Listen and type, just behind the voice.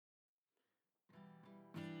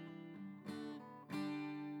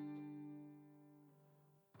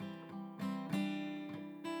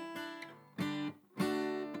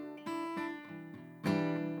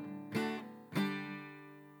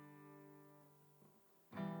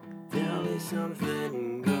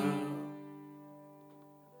something, girl.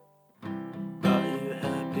 Are you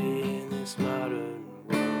happy in this modern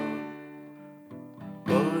world?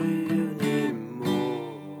 Or you need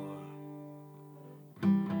more?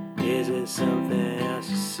 Is it something else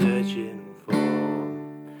you're searching for?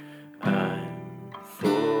 I'm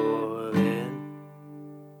falling.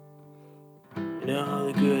 In all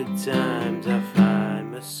the good times I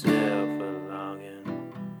find myself a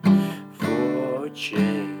longing for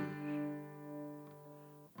change.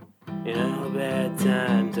 In all the bad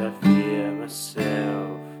times I fear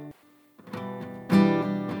myself.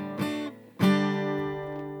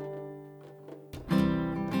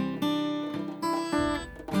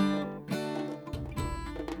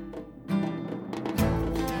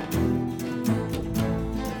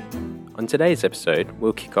 On today's episode,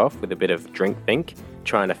 we'll kick off with a bit of drink think,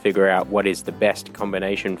 trying to figure out what is the best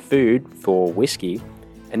combination food for whiskey,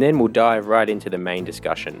 and then we'll dive right into the main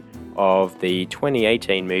discussion of the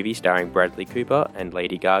 2018 movie starring Bradley Cooper and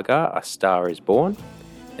Lady Gaga, A Star Is Born,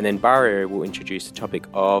 and then Barrio will introduce the topic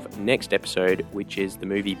of next episode, which is the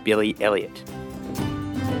movie Billy Elliot.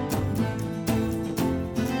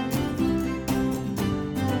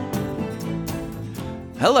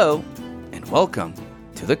 Hello, and welcome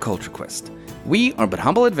to the Culture Quest. We are but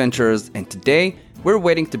humble adventurers, and today we're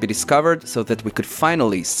waiting to be discovered so that we could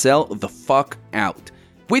finally sell the fuck out.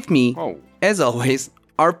 With me, as always,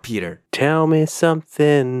 are Peter. Tell me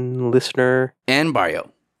something, listener. And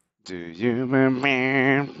Barrio. Do you And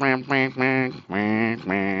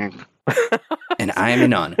I am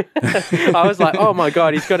Inan. I was like, oh my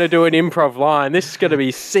god, he's going to do an improv line. This is going to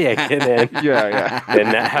be sick. And then,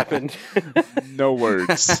 then that happened. No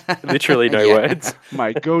words. Literally no words.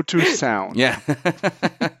 My go-to sound. Yeah.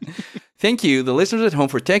 Thank you, the listeners at home,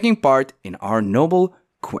 for taking part in our noble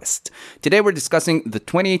quest. Today we're discussing the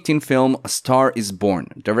 2018 film A Star Is Born,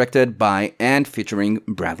 directed by and featuring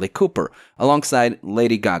Bradley Cooper, alongside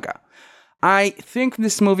Lady Gaga. I think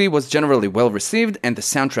this movie was generally well received and the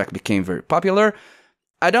soundtrack became very popular.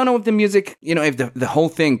 I don't know if the music, if the whole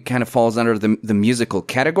thing kind of falls under the musical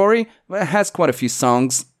category. It has quite a few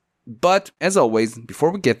songs. But as always,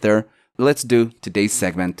 before we get there, let's do today's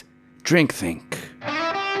segment, Drink Think.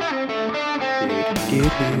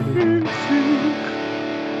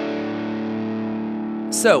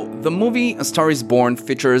 So, the movie A Star Is Born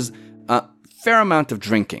features a fair amount of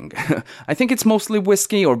drinking. I think it's mostly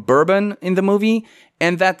whiskey or bourbon in the movie,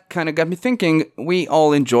 and that kind of got me thinking, we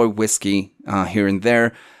all enjoy whiskey here and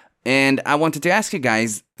there, and I wanted to ask you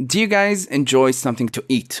guys, do you guys enjoy something to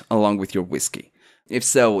eat along with your whiskey? If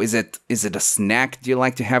so, is it a snack do you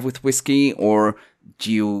like to have with whiskey, or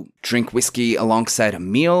do you drink whiskey alongside a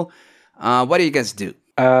meal? What do you guys do?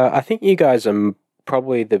 I think you guys are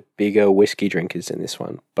probably the bigger whiskey drinkers in this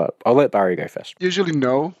one, but I'll let Barry go first. Usually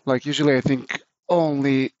no. Usually I think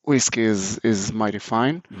only whiskey is mighty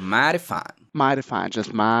fine. Mighty fine. Mighty fine,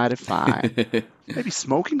 just mighty fine. Maybe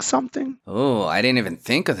smoking something? Oh, I didn't even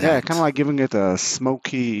think of that. Yeah, kind of like giving it a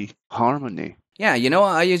smoky harmony. Yeah,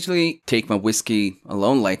 I usually take my whiskey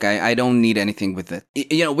alone. I don't need anything with it.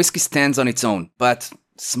 Whiskey stands on its own, but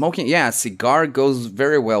smoking, a cigar goes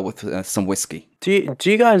very well with some whiskey. Do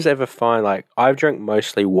you guys ever find, I've drank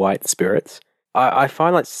mostly white spirits. I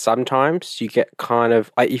find sometimes you get kind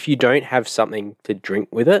of, if you don't have something to drink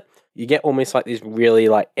with it, you get almost this really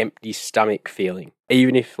empty stomach feeling.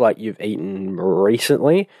 Even if you've eaten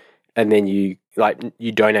recently and then you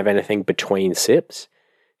don't have anything between sips.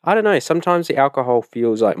 I don't know, sometimes the alcohol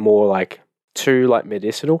feels more too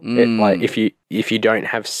medicinal. If you don't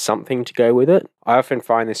have something to go with it. I often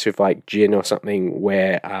find this with gin or something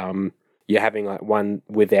where you're having one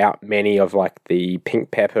without many of the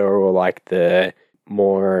pink pepper or the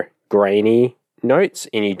more grainy notes,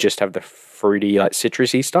 and you just have the fruity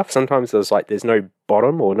citrusy stuff. Sometimes there's no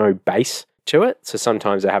bottom or no base to it, so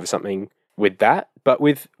sometimes I have something with that. But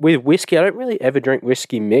with whiskey, I don't really ever drink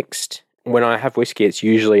whiskey mixed. When I have whiskey, it's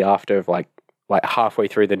usually after halfway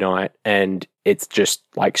through the night, and it's just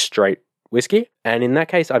straight whiskey. And in that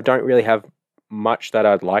case, I don't really have much that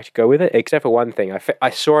I'd like to go with it, except for one thing. I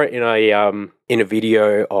saw it in a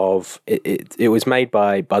video of it was made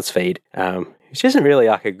by BuzzFeed, which isn't really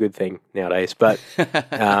a good thing nowadays. But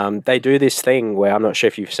they do this thing where, I'm not sure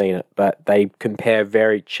if you've seen it, but they compare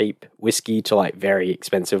very cheap whiskey to very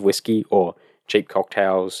expensive whiskey, or cheap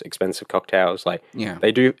cocktails, expensive cocktails.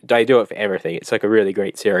 They do it for everything. It's a really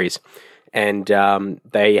great series. And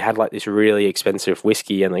they had this really expensive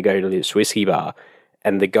whiskey, and they go to this whiskey bar,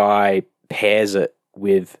 and the guy pairs it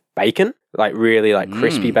with bacon, really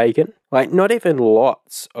crispy bacon. Not even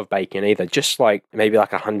lots of bacon either, just maybe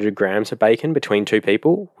 100 grams of bacon between two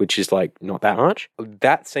people, which is not that much.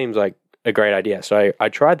 That seems a great idea. So I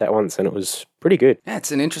tried that once and it was pretty good. Yeah,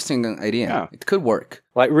 it's an interesting idea. Yeah. It could work.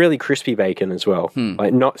 Like really crispy bacon as well.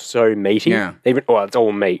 Like not so meaty. Yeah. Even well, it's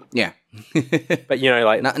all meat, Yeah. but you know,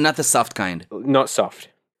 like not the soft kind. not soft.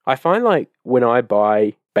 I find like when I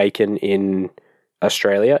buy bacon in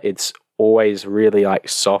Australia, it's always really like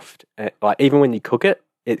soft. Like even when you cook it,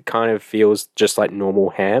 it kind of feels just like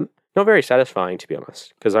normal ham. Not very satisfying, to be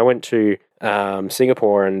honest. Because I went to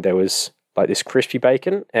Singapore and there was like this crispy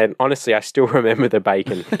bacon, and honestly, I still remember the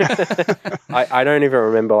bacon. I don't even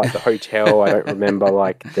remember like the hotel. I don't remember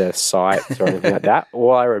like the sites or anything like that.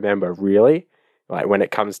 All I remember really, like when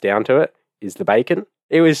it comes down to it, is the bacon.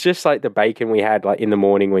 It was just like the bacon we had like in the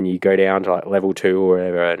morning when you go down to like level 2 or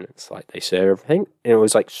whatever, and it's like they serve everything, and it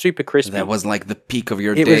was like super crispy. That was like the peak of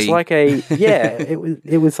your It day. was like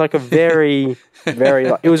it was like a very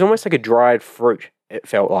like, it was almost like a dried fruit. It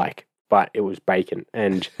felt like, but it was bacon,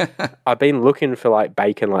 and I've been looking for like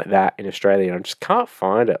bacon like that in Australia, and I just can't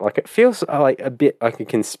find it. Like it feels like a bit like a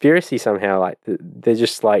conspiracy somehow. Like they're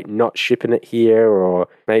just like not shipping it here, or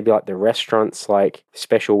maybe like the restaurant's like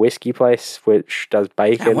special whiskey place which does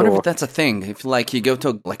bacon. I wonder or, if that's a thing. If like you go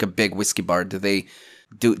to like a big whiskey bar,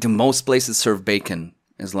 do most places serve bacon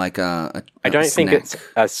as like a I don't think snack? it's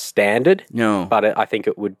a standard. No. But I think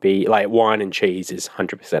it would be like wine and cheese is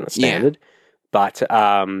 100% a standard. But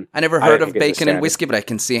I never I heard don't of think it's a bacon and standard. whiskey, but I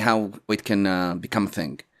can see how it can become a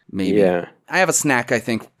thing. Maybe. Yeah. I have a snack I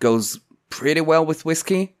think goes pretty well with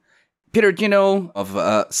whiskey. Peter, do you know of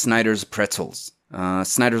Snyder's pretzels?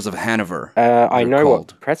 Snyder's of Hanover. I they're know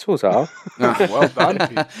called. what pretzels are. Well done,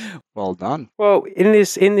 Pete. Well done. Well, in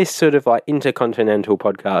this sort of like intercontinental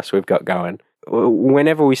podcast we've got going,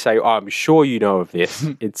 whenever we say, "Oh, I'm sure you know of this,"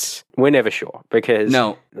 we're never sure because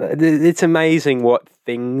No. it's amazing what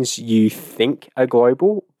things you think are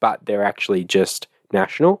global, but they're actually just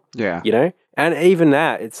national. Yeah. You know, and even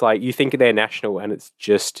that, it's like you think they're national, and it's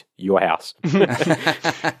just your house.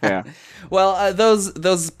 Yeah. Well,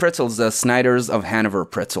 those pretzels, Snyder's of Hanover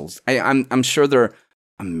pretzels. I'm sure they're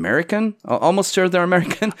American. Almost sure they're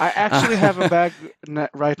American. I actually have a bag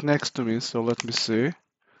right next to me, so let me see.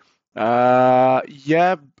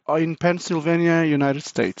 Yeah, in Pennsylvania, United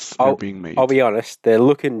States, they're being made. I'll be honest, they're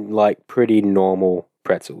looking like pretty normal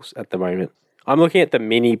pretzels at the moment. I'm looking at the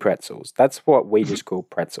mini pretzels. That's what we just call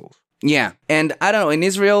pretzels. Yeah, and I don't know, in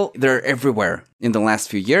Israel, they're everywhere in the last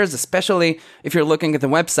few years, especially if you're looking at the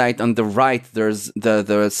website on the right, there's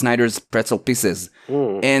the Snyder's pretzel pieces.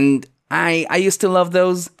 And I used to love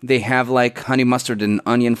those. They have like honey mustard and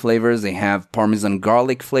onion flavors. They have Parmesan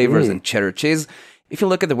garlic flavors and cheddar cheese. If you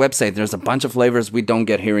look at the website, there's a bunch of flavors we don't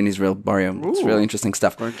get here in Israel, Barrio. It's really interesting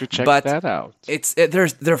stuff. Going to check But that out.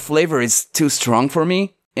 their flavor is too strong for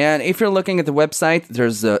me. And if you're looking at the website,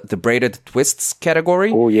 there's the braided twists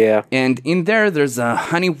category. Oh, yeah. And in there's a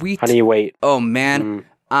honey wheat. Honey wheat. Oh, man.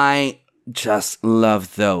 I just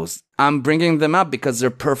love those. I'm bringing them up because they're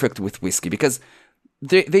perfect with whiskey. Because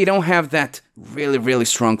they don't have that really, really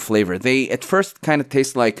strong flavor. They, at first, kind of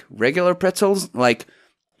taste like regular pretzels. Like,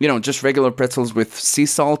 you know, just regular pretzels with sea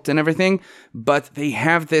salt and everything. But they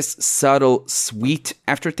have this subtle sweet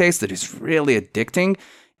aftertaste that is really addicting.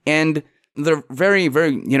 And they're very,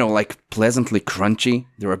 very, you know, like pleasantly crunchy.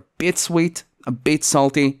 They're a bit sweet, a bit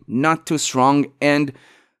salty, not too strong. And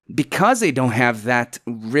because they don't have that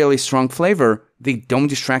really strong flavor, they don't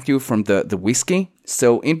distract you from the whiskey.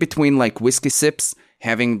 So in between like whiskey sips,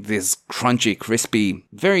 having this crunchy, crispy,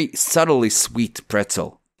 very subtly sweet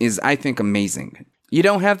pretzel is, I think, amazing. You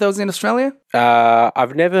don't have those in Australia?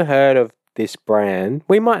 I've never heard of this brand.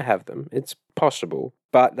 We might have them. It's possible.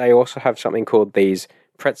 But they also have something called these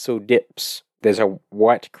pretzel dips. There's a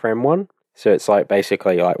white creme one. So it's like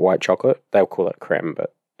basically like white chocolate. They'll call it creme,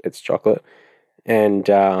 but it's chocolate. And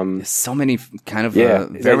There's so many kind of they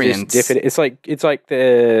just variants. dip it. It's like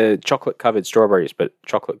the chocolate covered strawberries, but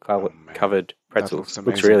chocolate covered pretzels. That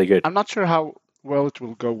Looks amazing. really good. I'm not sure how well it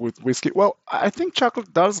will go with whiskey. Well, I think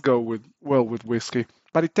chocolate does go well with whiskey,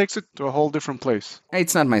 but it takes it to a whole different place.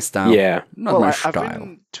 It's not my style. Yeah. Not well, my I've style.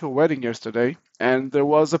 been to a wedding yesterday, and there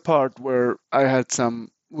was a part where I had some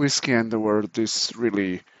whiskey, and there were these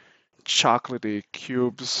really chocolatey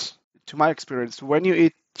cubes. To my experience, when you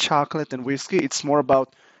eat chocolate and whiskey, it's more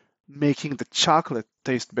about making the chocolate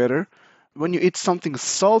taste better. When you eat something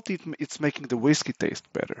salty, it's making the whiskey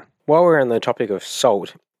taste better. While we're on the topic of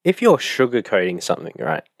salt, if you're sugarcoating something,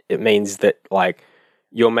 right, it means that like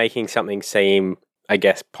you're making something seem, I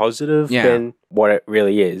guess, positive than what it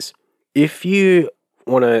really is. If you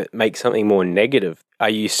want to make something more negative, are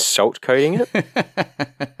you salt coating it?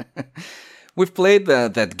 We've played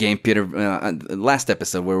that game, Peter, last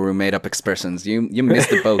episode where we made up expressions. You missed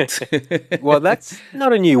the boat. Well, that's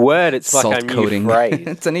not a new word. It's like Salt a new coating. phrase.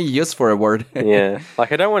 It's a new use for a word. Yeah.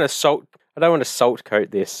 Like I don't want to salt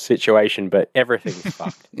coat this situation, but everything's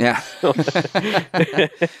fucked. Yeah.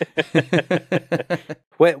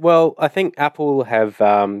 Well, I think Apple have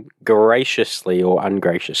graciously or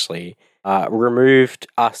ungraciously removed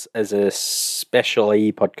us as a special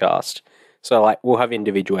E podcast. So, like, we'll have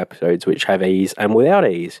individual episodes which have E's and without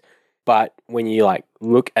E's. But when you, like,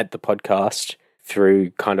 look at the podcast through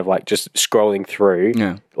kind of, like, just scrolling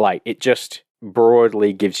through, like, it just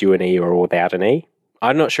broadly gives you an E or without an E.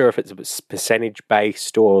 I'm not sure if it's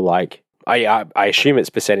percentage-based or, like, I assume it's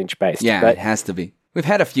percentage-based. Yeah, but it has to be. We've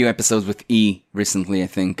had a few episodes with E recently, I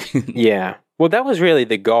think. yeah. Well, that was really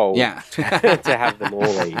the goal. Yeah. to have them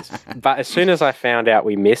all E's. But as soon as I found out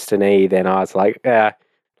we missed an E, then I was like,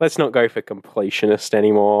 let's not go for completionist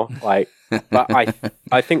anymore. Like, but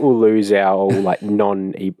I think we'll lose our like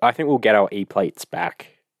non-E. I think we'll get our E plates back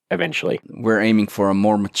eventually. We're aiming for a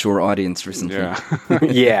more mature audience recently. Yeah.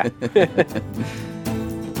 Yeah.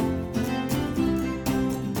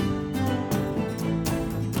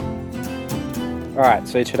 All right.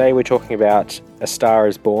 So today we're talking about A Star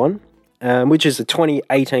Is Born, which is a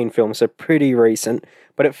 2018 film, so pretty recent.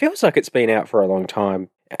 But it feels like it's been out for a long time.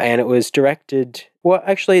 And it was directed... Well,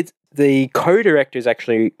 actually, the co-director is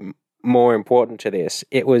actually more important to this.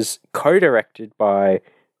 It was co-directed by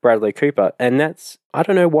Bradley Cooper. And that's... I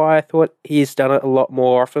don't know why I thought he's done it a lot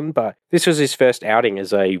more often, but this was his first outing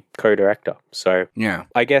as a co-director. So Yeah.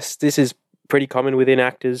 I guess this is pretty common within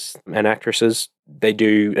actors and actresses. They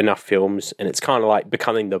do enough films, and it's kind of like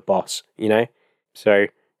becoming the boss, you know? So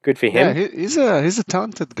good for him. Yeah, he's a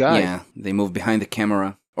talented guy. Yeah, they move behind the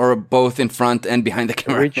camera. Or both in front and behind the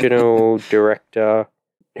camera. Original director.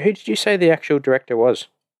 Who did you say the actual director was?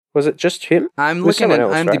 Was it just him? I'm Was looking at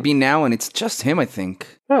someone else, IMDb now, and it's just him, I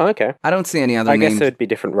think. Oh, okay. I don't see any other I names. guess there'd be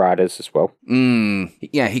different writers as well.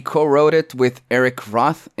 Yeah, he co-wrote it with Eric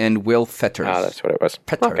Roth and Will Fetters. Ah, that's what it was.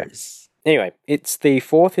 Okay. Fetters. Anyway, it's the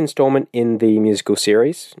fourth installment in the musical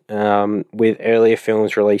series, with earlier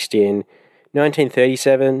films released in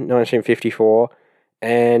 1937, 1954,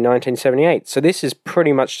 and 1978. So this is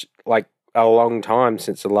pretty much like a long time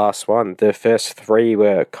since the last one. The first three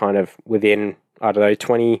were kind of within,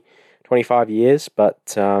 20, 25 years, but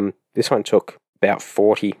this one took about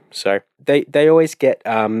 40. So they always get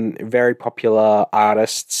very popular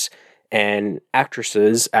artists and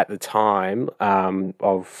actresses at the time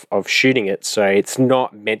of shooting it. So it's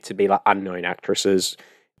not meant to be like unknown actresses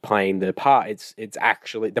playing the part. It's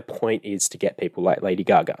actually, the point is to get people like Lady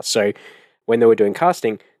Gaga. So when they were doing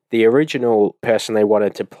casting, the original person they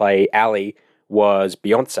wanted to play Ally was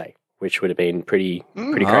Beyonce, which would have been pretty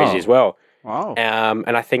crazy as well. Wow.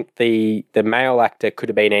 And I think the male actor could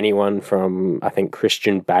have been anyone from, I think,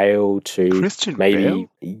 Christian Bale to Christian maybe...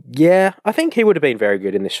 Bale? Yeah, I think he would have been very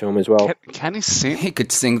good in this film as well. Can he sing? He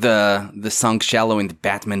could sing the song Shallow in the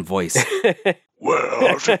Batman voice.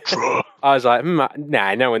 Where's the truck? I was like,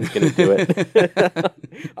 nah, no one's going to do it.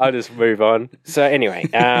 I'll just move on. So anyway,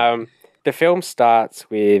 the film starts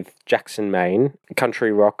with Jackson Maine, a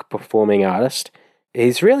country rock performing artist.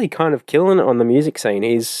 He's really kind of killing it on the music scene.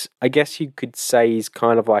 I guess you could say he's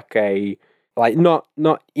kind of like not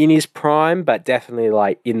in his prime, but definitely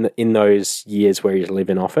like in those years where he's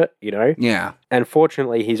living off it, you know? Yeah. And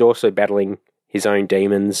fortunately, he's also battling his own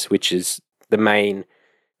demons, which is the main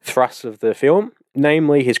thrust of the film,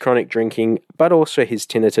 namely his chronic drinking, but also his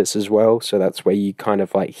tinnitus as well. So that's where you kind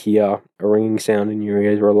of like hear a ringing sound in your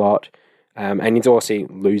ears a lot. And he's also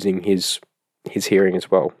losing his hearing as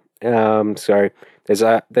well. So there's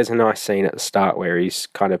a nice scene at the start where he's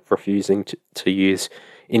kind of refusing to use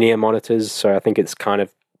in-ear monitors. So I think it's kind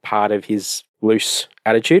of part of his loose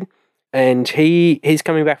attitude. And he's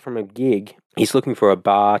coming back from a gig. He's looking for a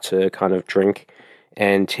bar to kind of drink,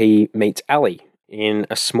 and he meets Ally in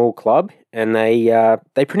a small club, and they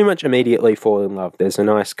pretty much immediately fall in love. There's a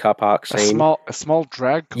nice car park scene. A small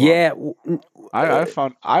drag club. Yeah. I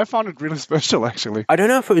found it really special, actually. I don't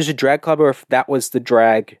know if it was a drag club or if that was the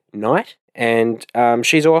drag night. And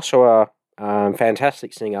she's also a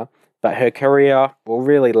fantastic singer, but her career, or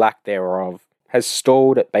really lack thereof, has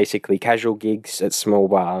stalled at basically casual gigs at small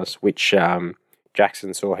bars, which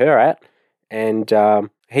Jackson saw her at. And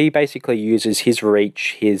he basically uses his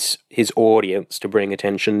reach, his audience to bring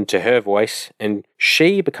attention to her voice, and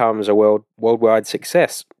she becomes a worldwide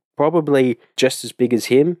success. Probably just as big as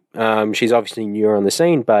him. She's obviously newer on the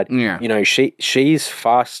scene, but you know, she's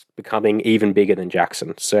fast becoming even bigger than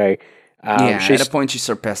Jackson. So at a point she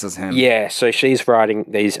surpasses him. Yeah, so she's writing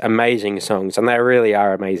these amazing songs, and they really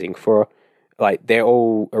are amazing for Like, they're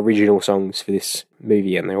all original songs for this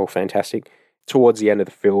movie, and they're all fantastic. Towards the end of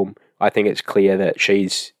the film, I think it's clear that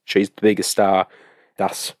she's the biggest star,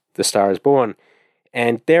 thus The Star is Born.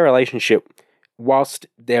 And their relationship, whilst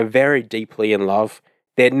they're very deeply in love,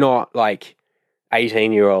 they're not like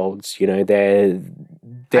 18-year-olds, you know, they're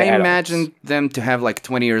I adults. imagine them to have like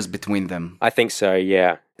 20 years between them. I think so,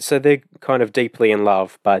 yeah. So they're kind of deeply in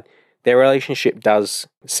love, but their relationship does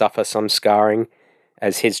suffer some scarring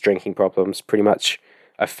as his drinking problems pretty much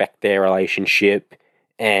affect their relationship,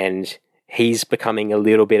 and he's becoming a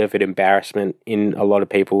little bit of an embarrassment in a lot of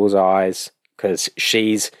people's eyes because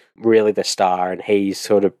she's really the star and he's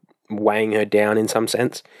sort of weighing her down in some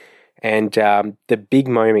sense. And the big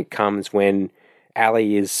moment comes when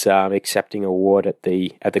Ali is accepting an award at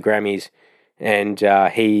the Grammys, and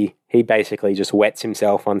he basically just wets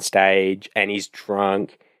himself on stage and he's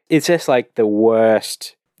drunk. It's just like the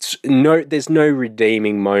worst. There's no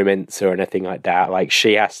redeeming moments or anything like that. Like,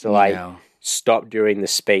 she has to stop doing the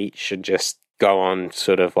speech and just go on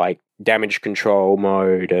sort of like damage control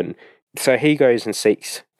mode. And so he goes and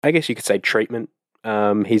seeks, I guess you could say, treatment.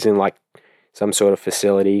 He's in like some sort of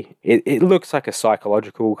facility. It looks like a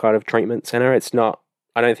psychological kind of treatment center. It's not,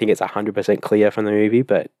 I don't think it's 100% clear from the movie,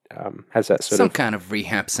 but has that sort Some of... kind of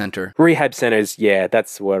rehab center. Rehab centers, yeah,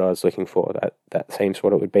 that's the word I was looking for. That seems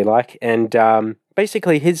what it would be like. And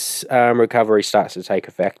basically his recovery starts to take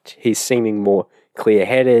effect. He's seeming more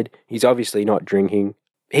clear-headed. He's obviously not drinking.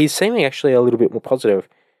 He's seeming actually a little bit more positive.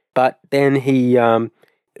 But then he...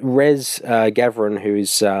 Rez Gavron,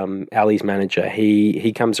 who's Ali's manager,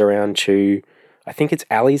 he comes around to, I think it's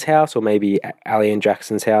Ali's house or maybe Ali and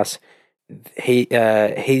Jackson's house.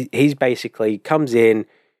 He's basically comes in,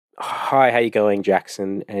 hi, how you going,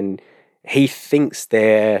 Jackson? And he thinks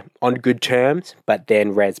they're on good terms, but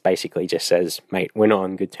then Rez basically just says, mate, we're not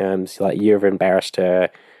on good terms. Like, you've embarrassed her.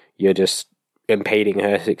 You're just impeding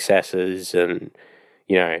her successes. And,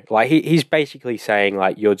 you know, like he's basically saying,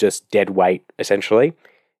 like, you're just dead weight, essentially.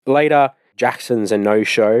 Later, Jackson's a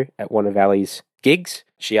no-show at one of Ali's gigs.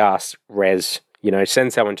 She asks Rez, you know,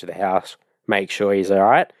 send someone to the house, make sure he's all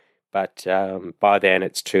right. But by then,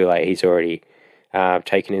 it's too late. He's already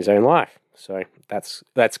taken his own life. So that's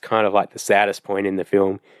kind of like the saddest point in the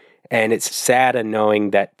film. And it's sadder knowing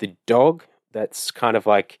that the dog, that's kind of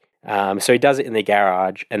like, so he does it in the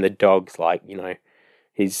garage, and the dog's like, you know,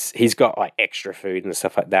 he's got like extra food and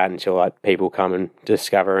stuff like that until like people come and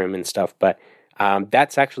discover him and stuff. But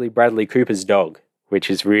that's actually Bradley Cooper's dog, which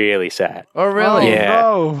is really sad. Oh, really? Oh, Yeah.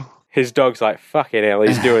 no. His dog's like, fucking hell,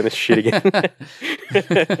 he's doing this shit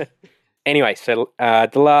again. Anyway, so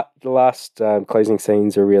the last closing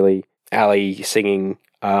scenes are really Ali singing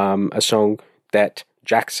a song that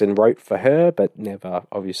Jackson wrote for her, but never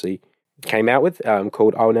obviously came out with,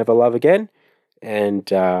 called "I'll Never Love Again," and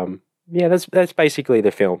yeah, that's basically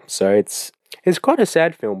the film. So it's quite a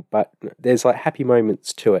sad film, but there's like happy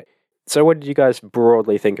moments to it. So what did you guys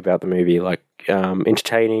broadly think about the movie? Like,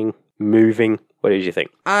 entertaining, moving? What did you think?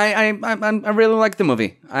 I really like the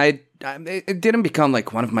movie. It didn't become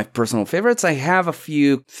like one of my personal favorites. I have a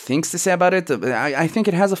few things to say about it. I think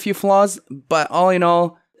it has a few flaws, but all in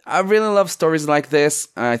all, I really love stories like this.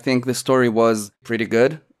 I think the story was pretty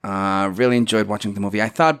good. Really enjoyed watching the movie. I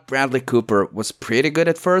thought Bradley Cooper was pretty good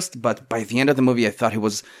at first, but by the end of the movie, I thought he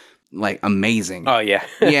was like amazing. Oh yeah.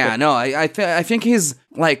 Yeah, no, I think his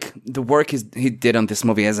like the work he did on this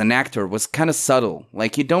movie as an actor was kind of subtle.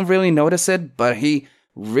 Like, you don't really notice it, but he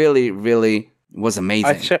really was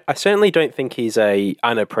amazing. I certainly don't think he's a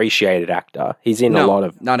unappreciated actor. He's in a lot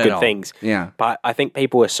of good things. Yeah, but I think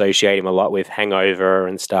people associate him a lot with Hangover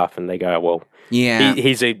and stuff, and they go, "Well, yeah,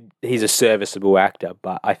 he's a serviceable actor."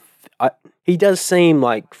 But he does seem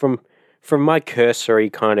like from my cursory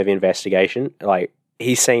kind of investigation, like,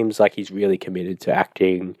 he seems like he's really committed to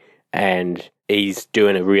acting and he's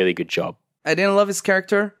doing a really good job. I didn't love his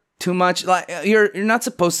character too much. Like, you're not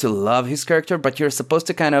supposed to love his character, but you're supposed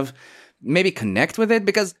to kind of maybe connect with it,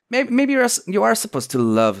 because maybe you are supposed to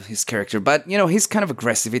love his character. But, you know, he's kind of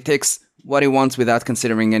aggressive. He takes what he wants without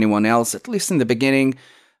considering anyone else, at least in the beginning.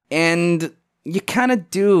 And you kind of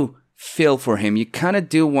do feel for him. You kind of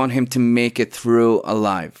do want him to make it through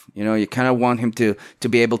alive. You know, you kind of want him to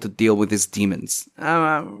be able to deal with his demons.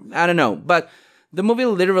 I don't know. But the movie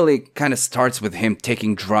literally kind of starts with him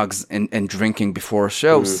taking drugs and drinking before a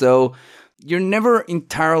show. Mm-hmm. So you're never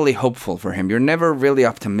entirely hopeful for him. You're never really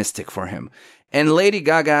optimistic for him. And Lady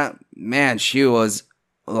Gaga, man, she was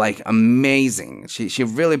like amazing. She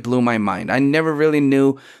really blew my mind. I never really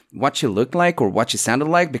knew what she looked like or what she sounded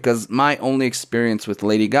like because my only experience with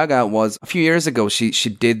Lady Gaga was a few years ago. She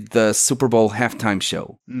did the Super Bowl halftime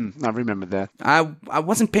show. I remember that. I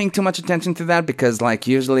wasn't paying too much attention to that because like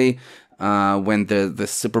usually when the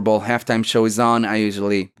Super Bowl halftime show is on, I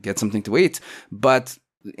usually get something to eat. But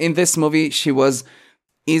in this movie, she was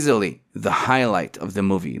easily the highlight of the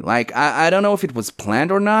movie. Like, I don't know if it was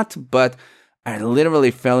planned or not, but I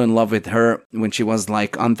literally fell in love with her when she was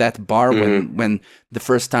like on that bar when the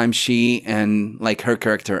first time she and like her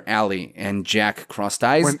character Allie and Jack crossed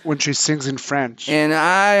eyes. When she sings in French. And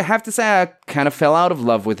I have to say I kind of fell out of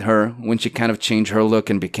love with her when she kind of changed her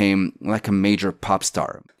look and became like a major pop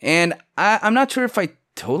star. And I'm not sure if I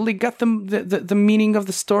totally got the meaning of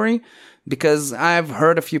the story because I've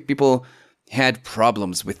heard a few people had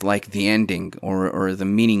problems with like the ending or the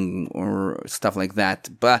meaning or stuff like that.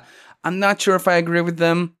 But I'm not sure if I agree with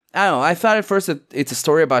them. I don't know. I thought at first that it's a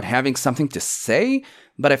story about having something to say,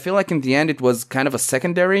 but I feel like in the end it was kind of a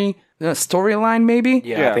secondary storyline, maybe.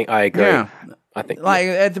 Yeah, I think I agree. Yeah. I think Like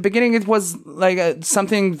at the beginning it was like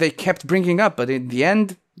something they kept bringing up, but in the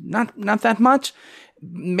end, not that much.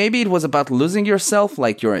 Maybe it was about losing yourself,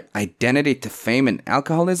 like your identity to fame and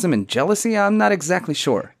alcoholism and jealousy. I'm not exactly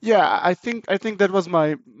sure. Yeah, I think that was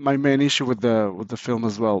my main issue with the film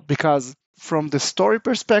as well. Because from the story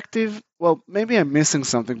perspective, well, maybe I'm missing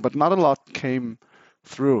something, but not a lot came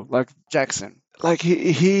through. Like Jackson, like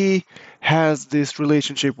he has this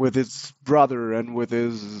relationship with his brother and with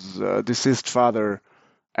his deceased father,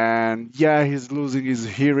 and yeah, he's losing his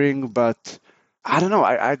hearing, but I don't know.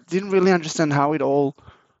 I didn't really understand how it all.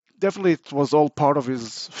 Definitely, it was all part of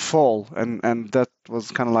his fall, and that was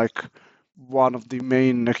kind of like one of the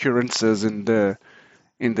main occurrences in the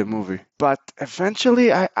movie. But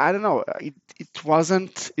eventually, I don't know. It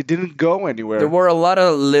wasn't. It didn't go anywhere. There were a lot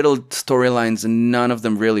of little storylines, and none of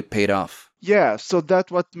them really paid off. Yeah, so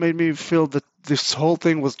that's what made me feel that this whole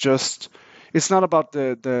thing was just. It's not about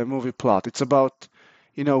the movie plot. It's about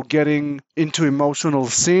getting into emotional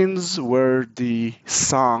scenes where the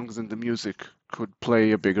songs and the music could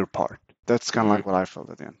play a bigger part. That's kind of like what I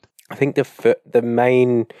felt at the end. I think the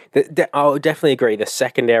main, I'll definitely agree. The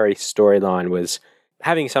secondary storyline was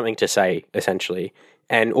having something to say, essentially,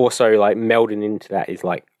 and also like melding into that is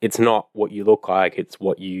like it's not what you look like; it's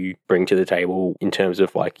what you bring to the table in terms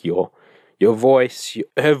of like your voice.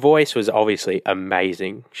 Her voice was obviously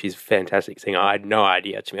amazing. She's a fantastic singer. I had no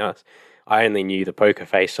idea, to be honest. I only knew the Poker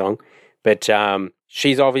Face song, but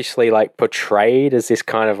she's obviously like portrayed as this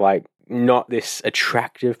kind of like not this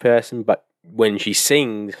attractive person, but when she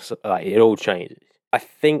sings, like it all changes. I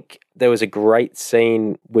think there was a great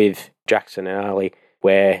scene with Jackson and Ali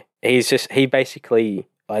where he basically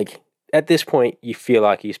like at this point you feel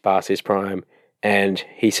like he's past his prime, and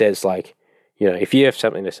he says like, if you have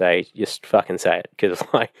something to say, just fucking say it, because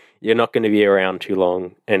like you're not going to be around too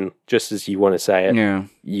long, and just as you want to say it,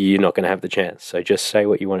 you're not going to have the chance. So just say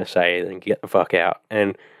what you want to say and get the fuck out.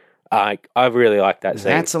 And I really like that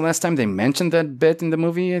scene. That's the last time they mentioned that bit in the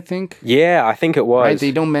movie, I think. Yeah, I think it was. Right?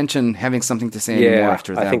 They don't mention having something to say anymore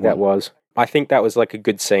after that. I think that was. I think that was like a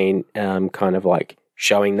good scene, kind of like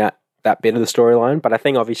showing that bit of the storyline. But I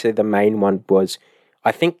think obviously the main one was,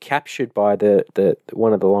 I think, captured by the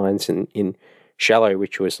one of the lines in Shallow,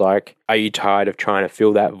 which was like, are you tired of trying to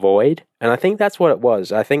fill that void? And I think that's what it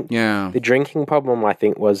was. I think the drinking problem, I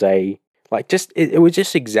think, was it was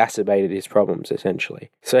just exacerbated his problems, essentially.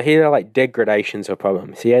 So he had like degradations of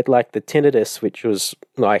problems. He had like the tinnitus, which was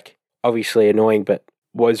like obviously annoying, but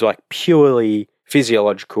was like purely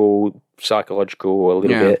physiological, psychological a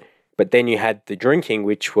little bit. But then you had the drinking,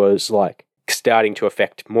 which was like starting to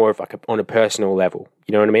affect more of like on a personal level.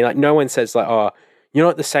 You know what I mean? Like no one says like, oh, you're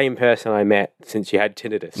not the same person I met since you had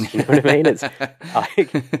tinnitus. You know what I mean? It's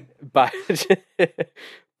like,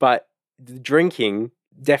 but the drinking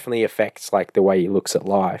definitely affects like the way he looks at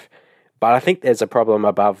life. But I think there's a problem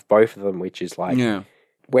above both of them, which is like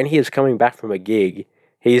when he is coming back from a gig,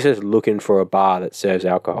 he's just looking for a bar that serves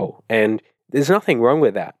alcohol, and there's nothing wrong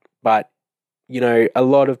with that. But a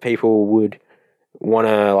lot of people would want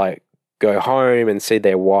to like go home and see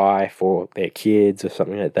their wife or their kids or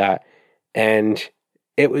something like that, and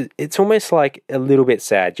it's almost like a little bit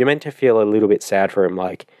sad. You're meant to feel a little bit sad for him.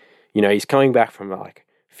 Like, he's coming back from like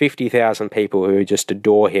 50,000 people who just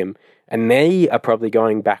adore him, and they are probably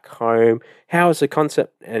going back home. How was the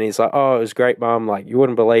concert? And he's like, oh, it was great, Mum. Like, you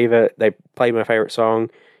wouldn't believe it. They played my favorite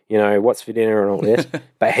song, what's for dinner and all this.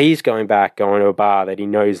 But he's going to a bar that he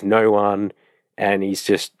knows no one, and he's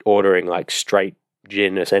just ordering like straight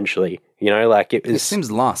gin, essentially. Like it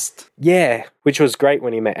seems lost. Yeah, which was great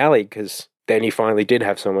when he met Ali, because then he finally did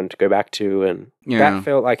have someone to go back to, and Yeah. that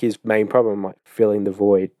felt like his main problem, like filling the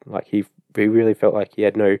void. Like he really felt like he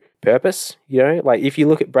had no purpose, you know? Like if you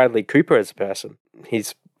look at Bradley Cooper as a person,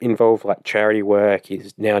 he's involved like charity work,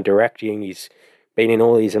 he's now directing, he's been in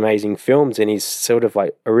all these amazing films, and he's sort of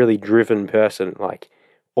like a really driven person, like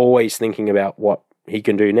always thinking about what he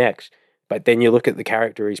can do next. But then you look at the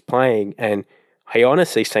character he's playing, and he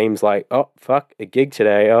honestly seems like, oh, fuck, a gig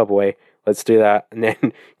today, oh boy, let's do that. And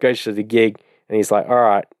then goes to the gig, and he's like, all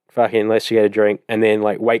right, fucking, let's get a drink. And then,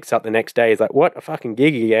 like, wakes up the next day, he's like, what, a fucking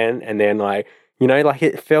gig again? And then, like, you know, like,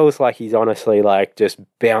 it feels like he's honestly, like, just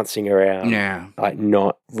bouncing around. Yeah. Like,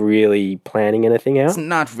 not really planning anything out. It's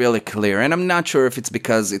not really clear, and I'm not sure if it's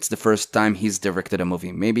because it's the first time he's directed a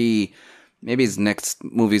movie. Maybe his next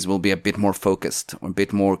movies will be a bit more focused or a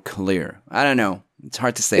bit more clear. I don't know. It's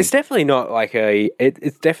hard to say. It's definitely not like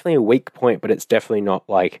it's definitely a weak point, but it's definitely not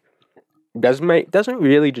like doesn't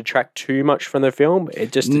really detract too much from the film.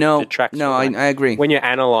 It just detracts. No, from, I agree. When you're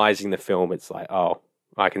analyzing the film, it's like, oh,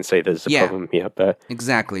 I can see there's a problem here, but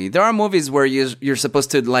exactly. There are movies where you're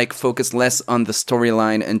supposed to like focus less on the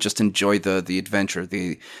storyline and just enjoy the adventure,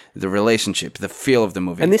 the relationship, the feel of the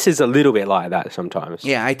movie. And this is a little bit like that sometimes.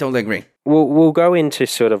 Yeah, I totally agree. We'll go into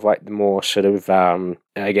sort of like the more sort of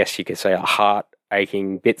I guess you could say heart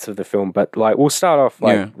aching bits of the film, but like we'll start off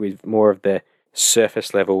like with more of the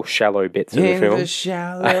surface level, shallow bits of the film. The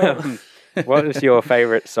shallow. What was your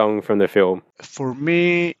favorite song from the film? For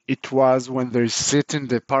me, it was when they sit in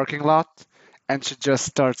the parking lot and she just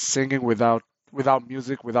starts singing without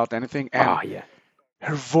music, without anything. And oh yeah,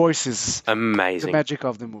 her voice is amazing. The magic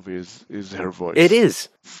of the movie is her voice. It is.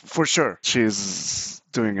 For sure. She's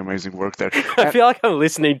doing amazing work there. I feel like I'm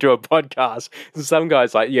listening to a podcast. Some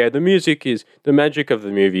guy's like, yeah, the magic of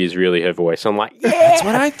the movie is really her voice. I'm like, yeah, that's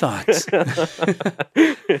what I thought.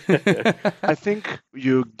 I think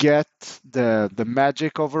you get the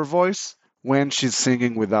magic of her voice when she's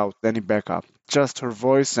singing without any backup. Just her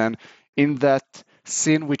voice, and in that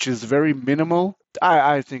scene, which is very minimal,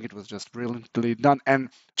 I think it was just brilliantly done. And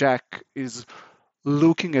Jack is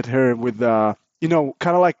looking at her with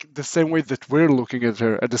kind of like the same way that we're looking at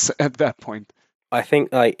her at that point. I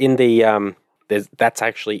think like in the that's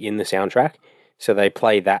actually in the soundtrack, so they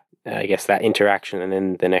play that I guess that interaction, and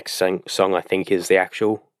then the next song I think is the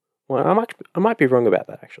actual. Well, I might be wrong about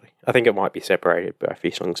that actually. I think it might be separated by a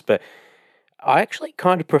few songs, but I actually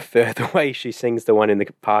kind of prefer the way she sings the one in the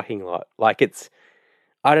parking lot. Like it's,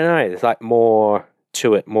 I don't know, there's like more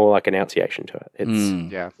to it, more like enunciation to it.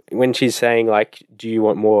 It's when she's saying like, "Do you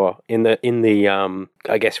want more?" in the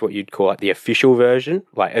I guess what you'd call like the official version.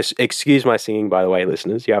 Like, excuse my singing, by the way,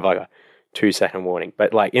 listeners. You have like a 2-second warning.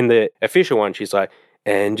 But like in the official one, she's like,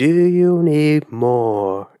 "And do you need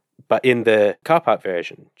more?" But in the car park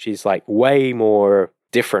version, she's like way more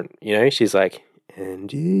different. You know, she's like, "And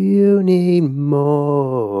do you need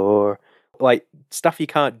more?" Like stuff you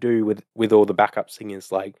can't do with all the backup singers,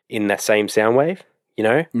 like in that same sound wave. You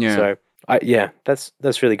know? Yeah. So,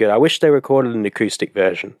 that's really good. I wish they recorded an acoustic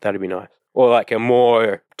version. That'd be nice. Or like a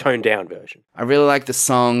more toned down version. I really like the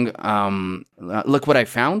song, Look What I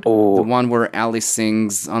Found. Oh. The one where Ali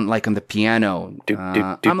sings on the piano.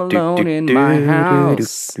 I'm alone in my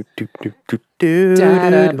house.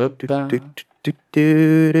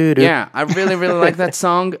 Yeah, I really, really like that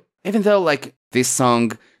song. Even though like this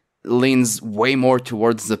song leans way more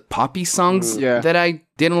towards the poppy songs that I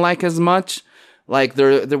didn't like as much. Like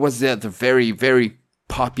there was the very, very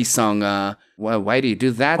poppy song. Well, why do you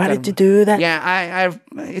do that? Why did you do that? Yeah,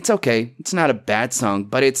 it's okay. It's not a bad song,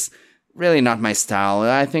 but it's really not my style.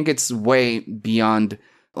 I think it's way beyond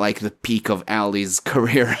like the peak of Ali's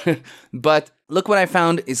career. But Look What I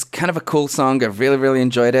Found is kind of a cool song. I really, really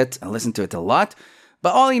enjoyed it. I listened to it a lot.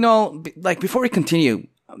 But all in all, like before we continue,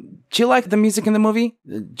 do you like the music in the movie?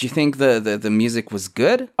 Do you think the music was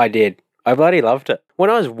good? I did. I bloody loved it.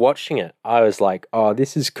 When I was watching it, I was like, oh,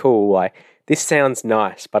 this is cool. Like, this sounds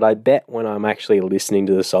nice. But I bet when I'm actually listening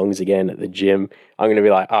to the songs again at the gym, I'm going to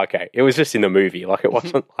be like, oh, okay, it was just in the movie. Like, it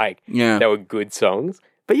wasn't like they were good songs.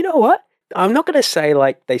 But you know what? I'm not going to say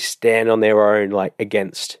like they stand on their own, like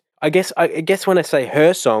against. I guess when I say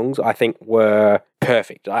her songs, I think were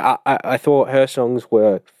perfect. I thought her songs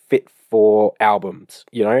were fit for albums,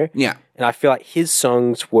 you know? Yeah. And I feel like his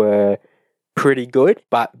songs were pretty good,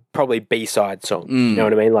 but probably B-side songs. You know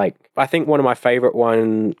what I mean? Like, I think one of my favorite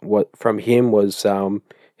from him was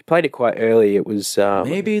he played it quite early. It was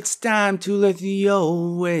Maybe It's Time to Let the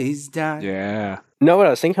Old Ways Die. Yeah. Not what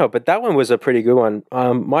I was thinking of, but that one was a pretty good one.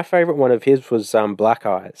 My favorite one of his was Black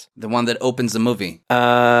Eyes. The one that opens the movie.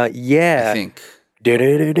 Yeah. I think. Do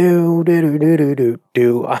do do do do do do do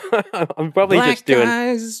do. I'm probably Black just doing.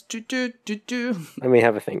 eyes, do, do, do, do. Let me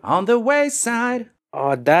have a think. On the wayside.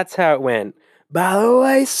 Oh, that's how it went. By the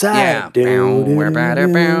wayside. Yeah.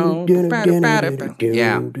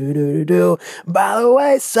 Yeah. By the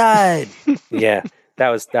wayside. Yeah, that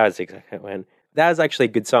was exactly how it went. That was actually a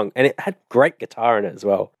good song, and it had great guitar in it as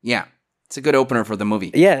well. Yeah. It's a good opener for the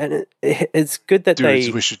movie. Yeah, and it's good that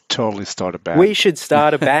Dudes, we should totally start a band. we should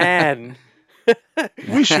start a band.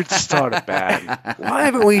 We should start a band. Why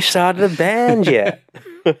haven't we started a band yet?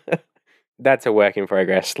 That's a work in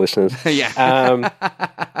progress, listeners. Yeah.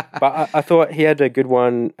 But I thought he had a good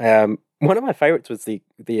one. One of my favorites was the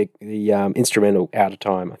instrumental "Out of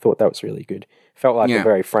Time." I thought that was really good. Felt like Yeah. a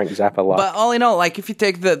very Frank Zappa like. But all in all, like if you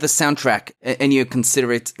take the soundtrack and you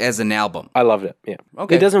consider it as an album. I loved it. Yeah.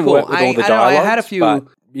 Okay, It doesn't cool. work with all the I know, dialogue. I had a few- But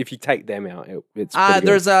if you take them out, it's pretty good.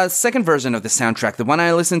 There's a second version of the soundtrack. The one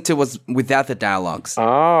I listened to was without the dialogues.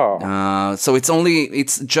 Oh, So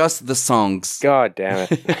it's just the songs. God damn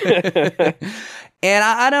it. And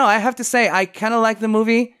I don't know. I have to say, I kind of like the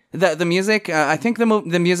movie, the music. I think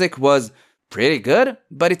the music was pretty good,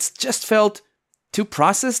 but it's just felt too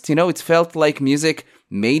processed. You know, it felt like music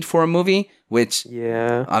made for a movie, which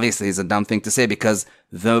Yeah. obviously is a dumb thing to say because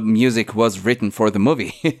the music was written for the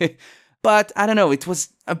movie. But I don't know. It was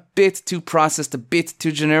a bit too processed, a bit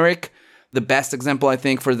too generic. The best example I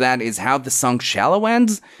think for that is how the song "Shallow"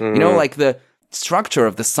 ends. You know, like the structure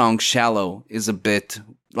of the song "Shallow" is a bit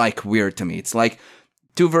like weird to me. It's like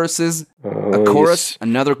two verses, a chorus,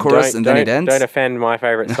 another chorus, and then it ends. Don't offend my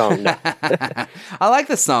favorite song. No. I like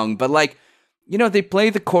the song, but like, you know, they play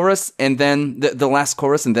the chorus and then the last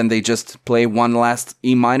chorus, and then they just play one last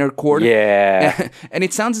E minor chord. Yeah. And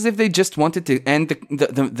it sounds as if they just wanted to end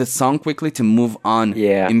the song quickly to move on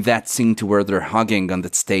Yeah. in that scene to where they're hugging on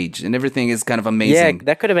that stage, and everything is kind of Yeah, amazing.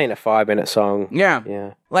 that could have been a 5-minute song. Yeah.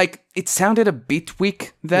 Yeah. Like, it sounded a bit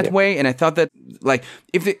weak that way, and I thought that, like,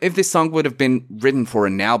 if this song would have been written for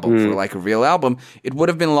an album, for like a real album, it would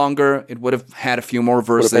have been longer, it would have had a few more Would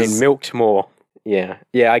verses. have been milked more. Yeah.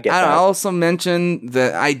 Yeah, I get that. I'll also mention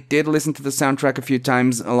that I did listen to the soundtrack a few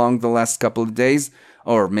times along the last couple of days,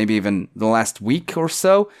 or maybe even the last week or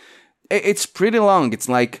so. It's pretty long. It's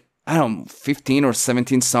like, I don't know, 15 or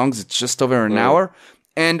 17 songs. It's just over an hour.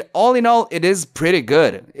 And all in all, it is pretty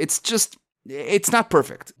good. It's not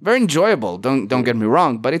perfect. Very enjoyable. Don't get me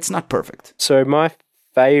wrong, but it's not perfect. So my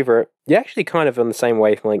favorite, you're actually kind of on the same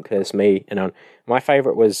wavelength as me. And my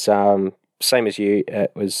favorite was same as you.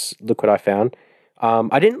 It was Look What I Found.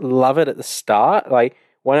 I didn't love it at the start. Like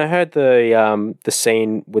when I heard the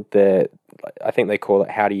scene with I think they call it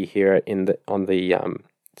 "How Do You Hear It" on the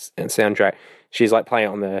soundtrack. She's like playing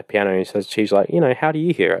it on the piano, and she's like, how do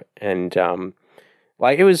you hear it? And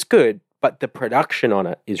like it was good. But the production on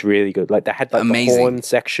it is really good. Like they had like Amazing. the horn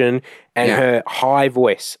section and her high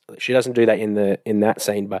voice. She doesn't do that in that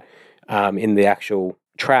scene, but in the actual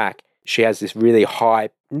track, she has this really high,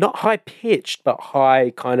 not high pitched, but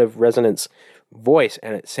high kind of resonance voice,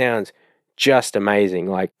 and it sounds just amazing.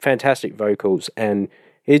 Like fantastic vocals, and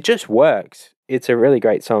it just works. It's a really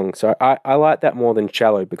great song. So I like that more than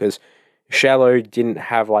Shallow, because Shallow didn't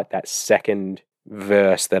have like that second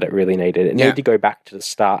verse that it really needed. It needed to go back to the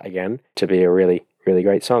start again to be a really, really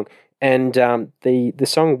great song. And the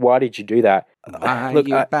song "Why Did You Do That?" Look,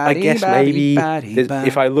 I guess maybe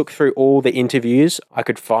if I look through all the interviews, I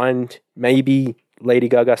could find maybe Lady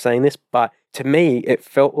Gaga saying this, but to me, it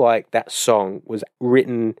felt like that song was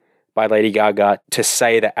written by Lady Gaga to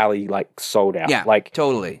say that Ali like sold out. Yeah, like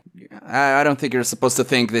totally. I don't think you're supposed to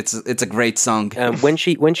think that it's a great song. when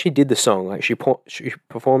she did the song, like she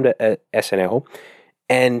performed it at SNL,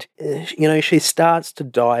 and she starts to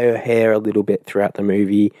dye her hair a little bit throughout the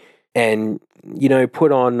movie, and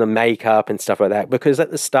put on the makeup and stuff like that. Because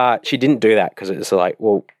at the start she didn't do that because it's like,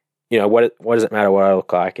 well, what does it matter what I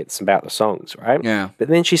look like? It's about the songs, right? Yeah. But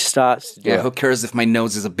then she starts to do it Who cares if my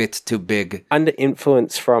nose is a bit too big? under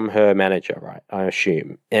influence from her manager, right? I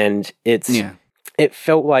assume, and it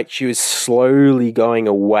felt like she was slowly going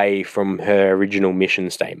away from her original mission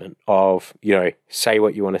statement of, say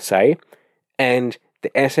what you want to say. And the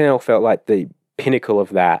SNL felt like the pinnacle of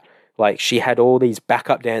that. Like she had all these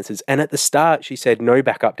backup dancers, and at the start she said no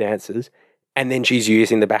backup dancers, and then she's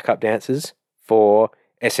using the backup dancers for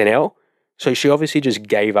SNL. So she obviously just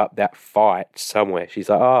gave up that fight somewhere. She's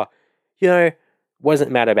like,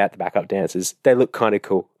 wasn't mad about the backup dancers. They look kind of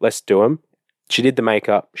cool. Let's do them. She did the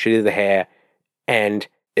makeup, she did the hair, and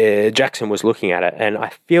Jackson was looking at it. And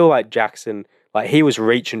I feel like Jackson, like he was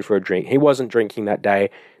reaching for a drink. He wasn't drinking that day.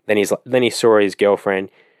 Then he saw his girlfriend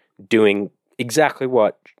doing exactly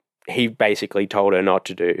what he basically told her not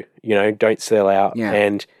to do. Don't sell out. Yeah.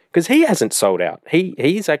 And because he hasn't sold out,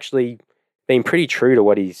 he's actually been pretty true to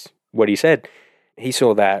what he said. He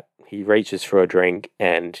saw that, he reaches for a drink,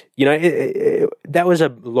 and that was a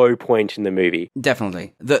low point in the movie.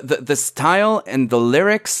 Definitely. The style and the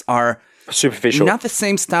lyrics are Superficial. not the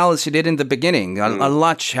same style as she did in the beginning. A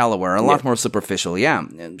lot shallower, a lot more superficial. Yeah.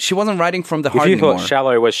 She wasn't writing from the If heart you anymore. thought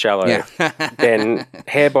shallow was shallow, Yeah. then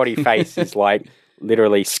Hair, Body, Face is like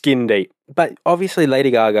literally skin deep. But obviously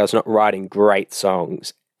Lady Gaga's not writing great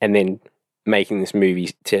songs and then making this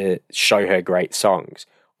movie to show her great songs.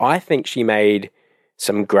 I think she made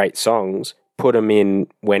some great songs, put them in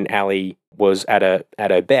when Ali was at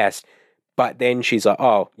her best, but then she's like,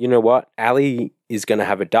 oh, you know what? Ali is going to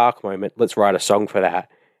have a dark moment. Let's write a song for that.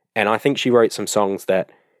 And I think she wrote some songs that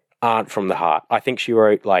aren't from the heart. I think she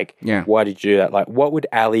wrote why did you do that? Like, what would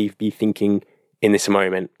Ali be thinking in this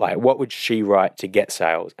moment? Like, what would she write to get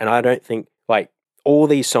sales? And I don't think all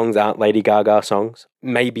these songs aren't Lady Gaga songs.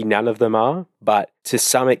 Maybe none of them are, but to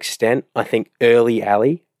some extent, I think early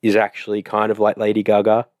Ali is actually kind of like Lady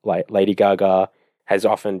Gaga. Like, Lady Gaga has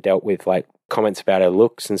often dealt with comments about her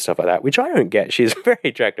looks and stuff like that, which I don't get. She's very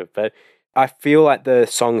attractive, but I feel like the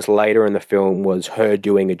songs later in the film was her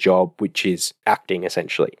doing a job, which is acting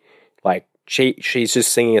essentially. Like, she's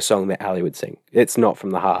just singing a song that Ali would sing. It's not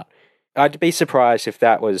from the heart. I'd be surprised if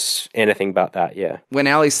that was anything but that, yeah. When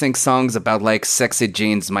Ali sings songs about sexy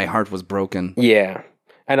jeans, my heart was broken. Yeah.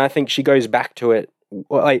 And I think she goes back to it.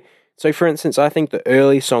 So for instance, I think the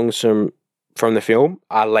early songs from the film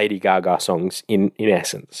are Lady Gaga songs in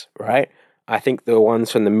essence, right? I think the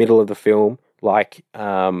ones from the middle of the film, like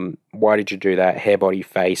Why Did You Do That, Hair, Body,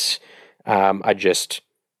 Face, are just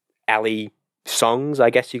Ali songs, I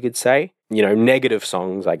guess you could say. Negative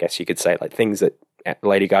songs, I guess you could say, like things that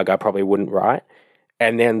Lady Gaga probably wouldn't write.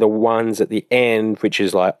 And then the ones at the end, which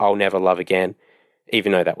is like I'll Never Love Again,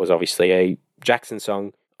 even though that was obviously a Jackson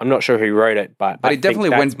song. I'm not sure who wrote it, but it definitely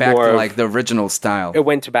went back to the original style. It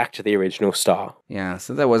went back to the original style. Yeah,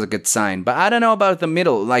 so that was a good sign. But I don't know about the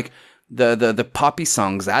middle, the poppy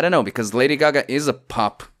songs. I don't know, because Lady Gaga is a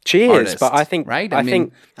pop She artist, is, but I think right. I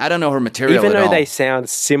think I don't know her material even at though all. they sound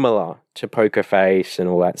similar to Poker Face and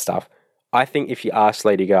all that stuff. I think if you asked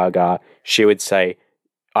Lady Gaga, she would say,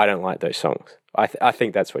 "I don't like those songs." I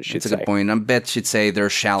think that's what she'd say. That's a good point. I bet she'd say they're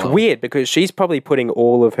shallow. It's weird because she's probably putting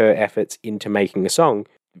all of her efforts into making a song.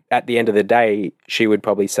 At the end of the day, she would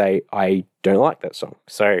probably say, "I don't like that song."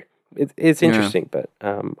 So it's interesting, but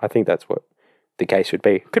I think that's what the case would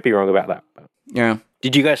be. Could be wrong about that. But. Yeah.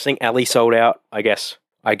 Did you guys think Ali sold out? I guess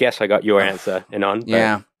I got your answer, Inon.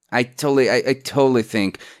 Yeah. I totally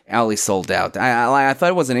think Ali sold out. I thought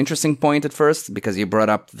it was an interesting point at first because you brought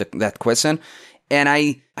up that question, and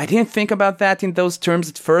I didn't think about that in those terms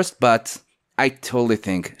at first, but I totally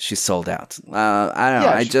think she sold out. I don't know.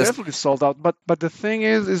 Yeah, she definitely sold out. But the thing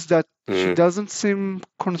is that she doesn't seem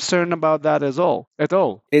concerned about that at all.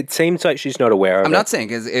 It seems like she's not aware of it. I'm not saying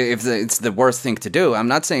if it's the worst thing to do. I'm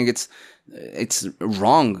not saying it's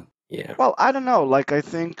wrong. Yeah. Well, I don't know. I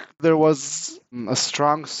think there was a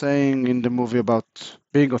strong saying in the movie about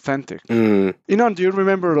being authentic. Do you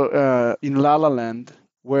remember in La La Land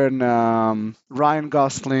when Ryan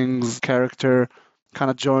Gosling's character kind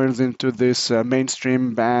of joins into this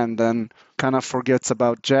mainstream band and kind of forgets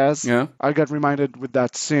about jazz? Yeah. I got reminded with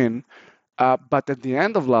that scene. But at the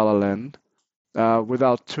end of La La Land,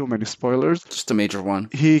 without too many spoilers, Just a major one.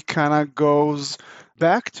 he kind of goes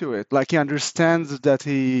back to it. He understands that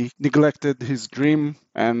he neglected his dream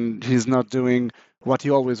and he's not doing what he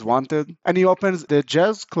always wanted. And he opens the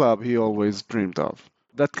jazz club he always dreamed of.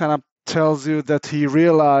 That kind of tells you that he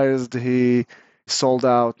realized he sold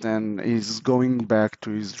out and he's going back to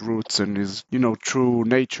his roots and his, true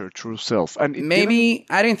nature, true self. And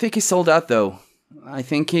I didn't think he sold out though. I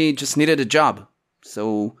think he just needed a job.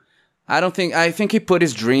 So I think he put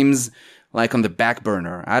his dreams on the back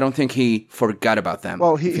burner. I don't think he forgot about them.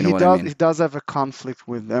 Well, he does have a conflict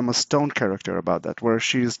with Emma Stone character about that, where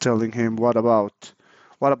she's telling him, what about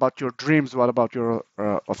your dreams? What about your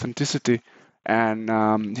authenticity?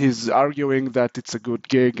 And he's arguing that it's a good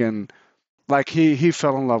gig, and he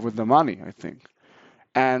fell in love with the money, I think.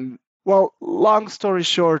 And well, long story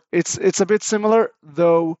short, it's a bit similar,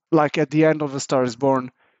 though. At the end of A Star Is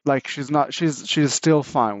Born, she's still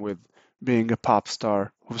fine with being a pop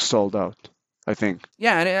star who sold out, I think.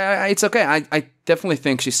 Yeah, and it's okay. I definitely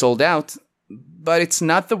think she sold out, but it's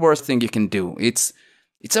not the worst thing you can do. It's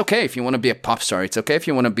okay if you want to be a pop star. It's okay if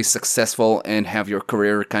you want to be successful and have your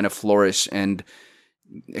career kind of flourish and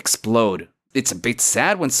explode. It's a bit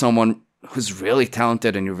sad when someone who's really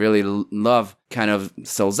talented and you really love kind of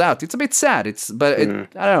sells out. It's a bit sad. I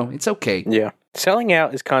don't know. It's okay. Yeah. Selling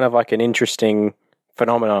out is kind of like an interesting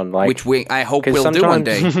phenomenon. Like, Which I hope 'cause we'll do one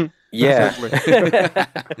sometimes- day. yeah.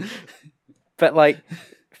 But like,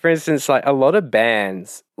 for instance, like a lot of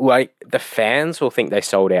bands, like the fans will think they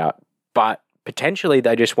sold out, but potentially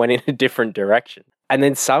they just went in a different direction. And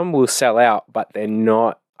then some will sell out, but they're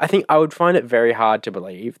not. I think I would find it very hard to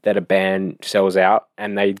believe that a band sells out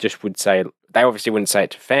and they just would say, they obviously wouldn't say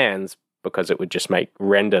it to fans because it would just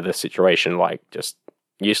render the situation like just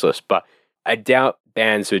useless. But I doubt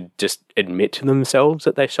bands would just admit to themselves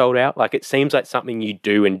that they sold out. Like it seems like something you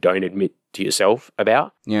do and don't admit to yourself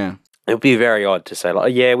about. Yeah. It would be very odd to say,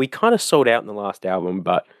 like, yeah, we kind of sold out in the last album,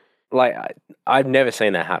 but like I've never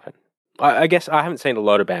seen that happen. I guess I haven't seen a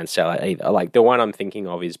lot of bands sell out either. Like the one I'm thinking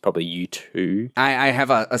of is probably U2. I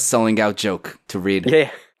have a selling out joke to read.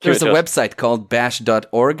 Yeah. There's a website called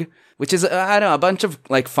bash.org, which is, I don't know, a bunch of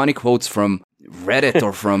like funny quotes from Reddit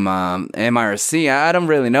or from MIRC. I don't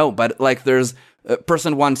really know, but like there's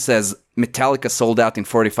person one says Metallica sold out in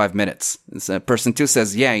 45 minutes. Person two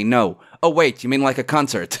says, yeah, I know. Oh, wait, you mean like a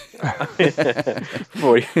concert?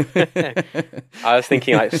 40. I was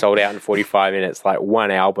thinking like sold out in 45 minutes, like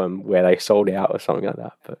one album where they sold out or something like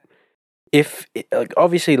that. But like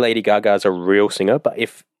obviously Lady Gaga is a real singer, but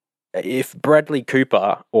if Bradley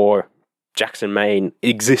Cooper or Jackson Maine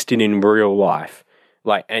existed in real life,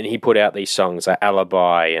 like, and he put out these songs like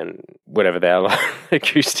Alibi and whatever the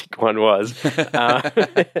acoustic one was,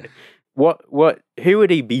 who would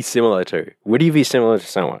he be similar to? Would he be similar to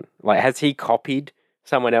someone? Like, has he copied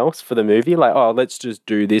someone else for the movie? Like, oh, let's just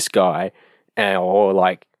do this guy. Or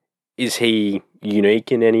like, is he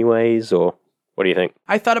unique in any ways? Or what do you think?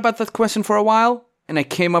 I thought about that question for a while, and I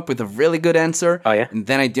came up with a really good answer. Oh, yeah? And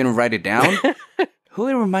then I didn't write it down. Who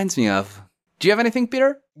it reminds me of? Do you have anything,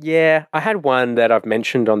 Peter? Yeah, I had one that I've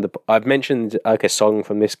mentioned I've mentioned like a song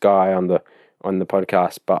from this guy on the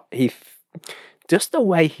podcast, but just the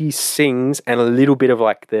way he sings and a little bit of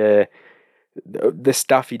like the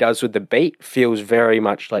stuff he does with the beat feels very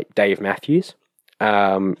much like Dave Matthews.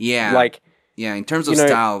 Yeah. Like, yeah, in terms of you know,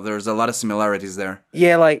 style, there's a lot of similarities there.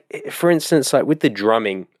 yeah, like for instance, like with the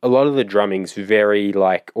drumming, a lot of the drumming's very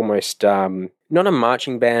like almost not a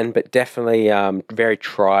marching band, but definitely very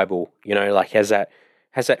tribal. You know, like has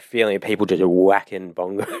that feeling of people just whacking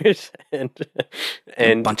bongos and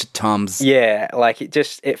A bunch of toms. yeah, like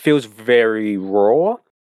it feels very raw.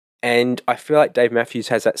 And I feel like Dave Matthews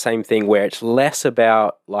has that same thing where it's less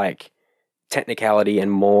about like technicality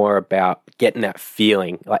and more about getting that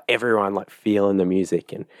feeling, like everyone like feeling the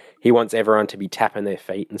music, and he wants everyone to be tapping their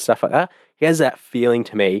feet and stuff like that. He has that feeling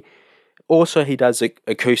to me. Also, he does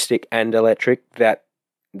acoustic and electric.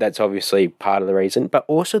 That's obviously part of the reason, but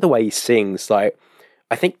also the way he sings. Like,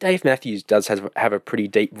 I think Dave Matthews does have a pretty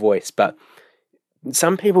deep voice, but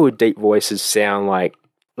some people with deep voices sound like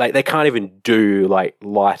they can't even do like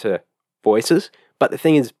lighter voices. But the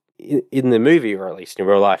thing is, in the movie, or at least in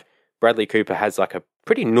real life, Bradley Cooper has like a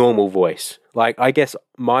pretty normal voice. Like, I guess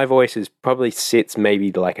my voice probably sits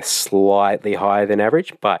maybe like a slightly higher than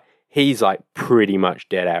average, but he's like pretty much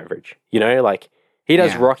dead average. You know, like he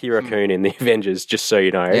does Rocky Raccoon in the Avengers, just so you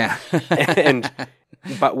know. Yeah.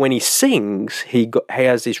 But when he sings, he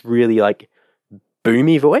has this really like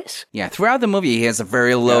boomy voice. Yeah, throughout the movie, he has a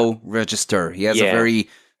very low register. He has a very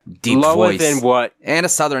deep lower voice. than what, And a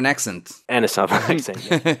southern accent. and a southern accent.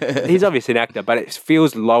 Yeah. He's obviously an actor, but it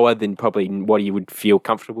feels lower than probably what he would feel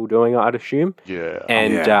comfortable doing, I'd assume. Yeah.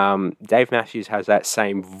 And Dave Matthews has that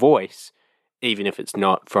same voice, even if it's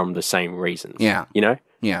not from the same reasons. Yeah. You know?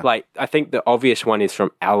 Yeah. Like, I think the obvious one is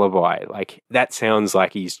from Alibi. Like, that sounds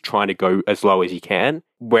like he's trying to go as low as he can,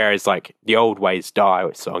 whereas, like, the Old Ways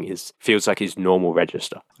Die song feels like his normal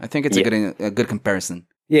register. I think it's a good comparison.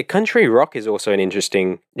 Yeah, country rock is also an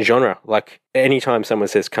interesting genre. Like, anytime someone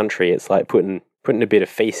says country, it's like putting a bit of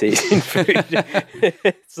feces in food.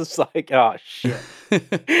 It's just like, oh, shit.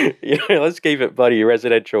 You know, let's keep it bloody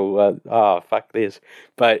residential. Fuck this.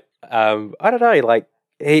 But, I don't know, like,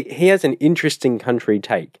 he has an interesting country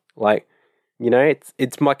take. Like, you know,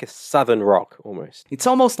 it's like a southern rock almost. It's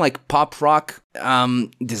almost like pop rock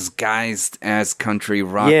disguised as country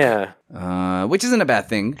rock. Yeah. Which isn't a bad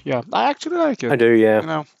thing. Yeah, I actually like it. I do, yeah. You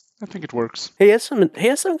know, I think it works. He has some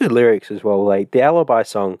good lyrics as well. Like the Alibi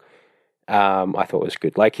song, I thought was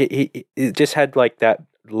good. Like it just had like that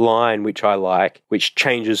line which I like, which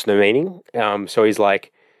changes the meaning. So he's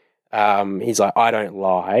like, he's like, I don't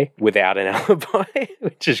lie without an alibi,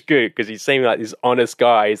 which is good because he seemed like this honest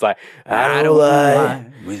guy. He's like, I don't lie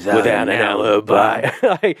without an alibi.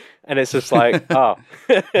 Like, and it's just like, oh.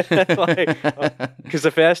 Because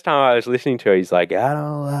the first time I was listening to it, he's like, I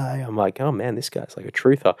don't lie. I'm like, oh man, this guy's like a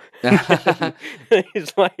truther.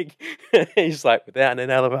 he's like, without an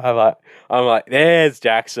alibi. I'm like, there's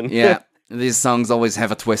Jackson. Yeah. These songs always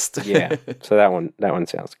have a twist. Yeah. So that one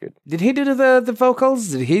sounds good. Did he do the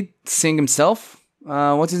vocals? Did he sing himself?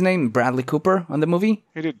 What's his name? Bradley Cooper on the movie?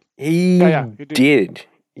 He did. He did.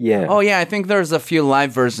 Yeah. Oh yeah, I think there's a few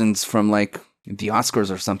live versions from like the Oscars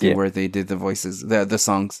or something where they did the voices, the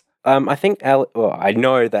songs. I think I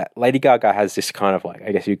know that Lady Gaga has this kind of like,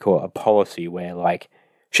 I guess you'd call it a policy where like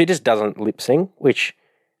she just doesn't lip sing, which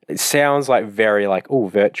it sounds like very like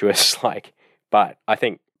virtuous like, but I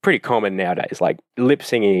think pretty common nowadays. Like lip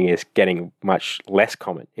singing is getting much less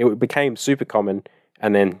common. It became super common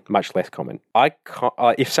and then much less common.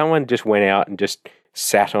 If someone just went out and just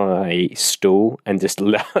sat on a stool and just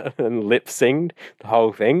lip singed the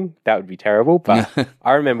whole thing, that would be terrible. But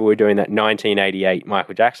I remember we were doing that 1988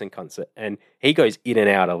 Michael Jackson concert and he goes in and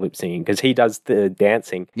out of lip singing because he does the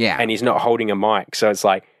dancing and he's not holding a mic. So it's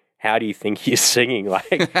like, how do you think he's singing? Like,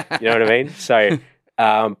 you know what I mean? So,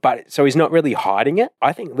 so he's not really hiding it.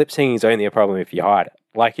 I think lip singing is only a problem if you hide it.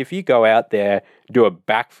 Like if you go out there, do a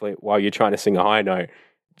backflip while you're trying to sing a high note,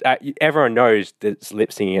 everyone knows that it's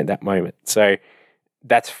lip singing at that moment. So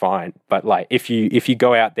that's fine. But like if you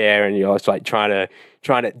go out there and you're just like trying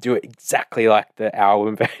to do it exactly like the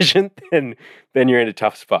album version, then you're in a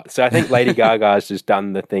tough spot. So I think Lady Gaga has just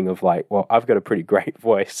done the thing of like, well, I've got a pretty great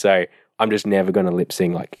voice, so I'm just never going to lip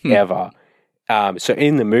sing like ever. So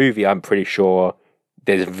in the movie, I'm pretty sure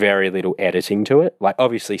there's very little editing to it. Like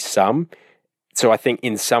obviously some. So I think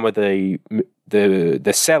in some of the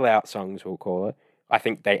sellout songs, we'll call it, I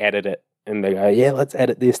think they edit it and they go, yeah, let's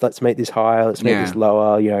edit this, let's make this higher, let's make this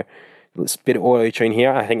lower, you know, let's bit of auto-tune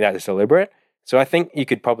here. I think that is deliberate. So I think you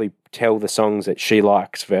could probably tell the songs that she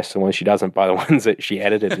likes versus the ones she doesn't by the ones that she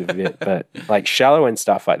edited a bit. But like Shallow and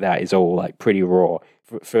stuff like that is all like pretty raw.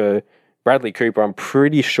 For Bradley Cooper, I'm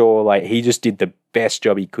pretty sure like he just did the best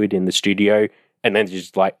job he could in the studio and then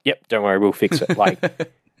just like, yep, don't worry, we'll fix it. Like,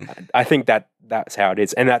 I think that's how it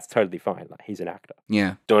is, and that's totally fine. Like he's an actor.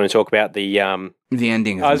 Yeah. Do you want to talk about the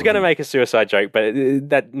ending? I was going to make a suicide joke, but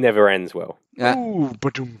that never ends well. Ooh,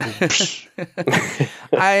 ba-doom, boom, psh.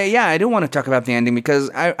 I do want to talk about the ending because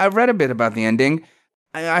I read a bit about the ending.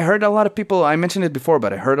 I heard a lot of people. I mentioned it before,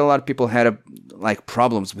 but I heard a lot of people had like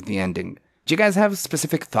problems with the ending. Do you guys have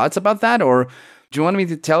specific thoughts about that, or do you want me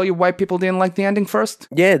to tell you why people didn't like the ending first?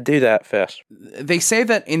 Yeah, do that first. They say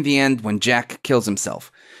that in the end, when Jack kills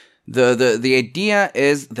himself, the idea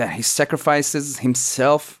is that he sacrifices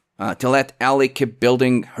himself to let Allie keep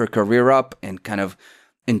building her career up and kind of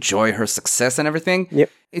enjoy her success and everything. Yep.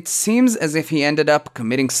 It seems as if he ended up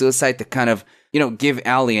committing suicide to kind of, give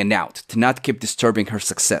Allie an out, to not keep disturbing her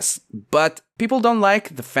success. But people don't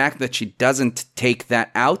like the fact that she doesn't take that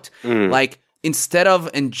out. Like, instead of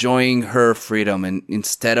enjoying her freedom and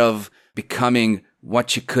instead of becoming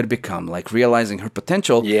what she could become, like realizing her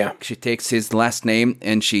potential, she takes his last name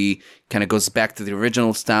and she kind of goes back to the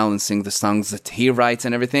original style and sings the songs that he writes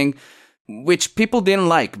and everything, which people didn't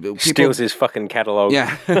like. Steals his fucking catalog.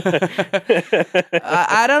 Yeah.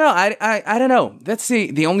 I don't know. I don't know. That's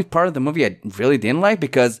the only part of the movie I really didn't like,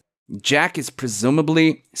 because Jack is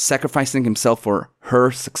presumably sacrificing himself for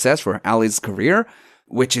her success, for Allie's career,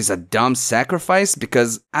 which is a dumb sacrifice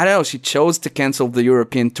because, I don't know, she chose to cancel the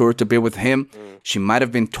European tour to be with him. She might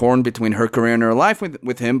have been torn between her career and her life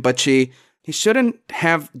with him, but he shouldn't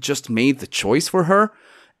have just made the choice for her.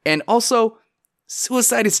 And also,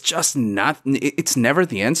 suicide is just it's never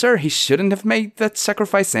the answer. He shouldn't have made that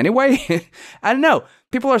sacrifice anyway. I don't know.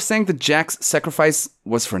 People are saying that Jack's sacrifice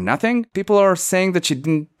was for nothing. People are saying that she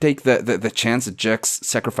didn't take the chance that Jack's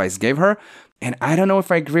sacrifice gave her. And I don't know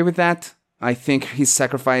if I agree with that. I think his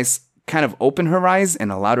sacrifice kind of opened her eyes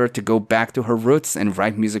and allowed her to go back to her roots and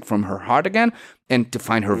write music from her heart again and to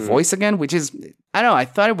find her voice again, which is, I don't know, I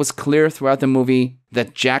thought it was clear throughout the movie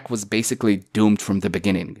that Jack was basically doomed from the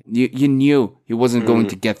beginning. You knew he wasn't going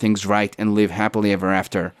to get things right and live happily ever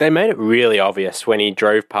after. They made it really obvious when he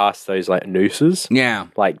drove past those like nooses. Yeah.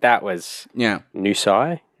 Like that was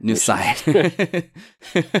Noosai. New side.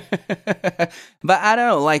 But I don't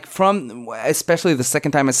know, like especially the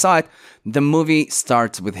second time I saw it, the movie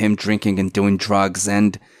starts with him drinking and doing drugs.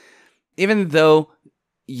 And even though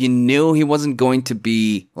you knew he wasn't going to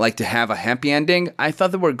be like to have a happy ending, I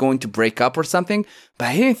thought they were going to break up or something, but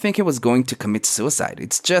I didn't think he was going to commit suicide.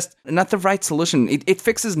 It's just not the right solution. It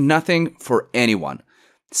fixes nothing for anyone.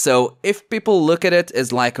 So if people look at it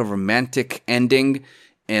as like a romantic ending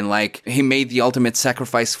and like he made the ultimate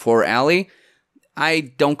sacrifice for Allie,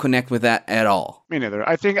 I don't connect with that at all. Me neither.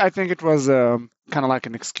 I think it was kind of like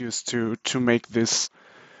an excuse to make this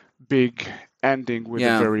big ending with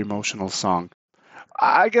Yeah. a very emotional song.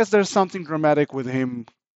 I guess there's something dramatic with him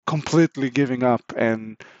completely giving up,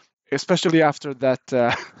 and especially after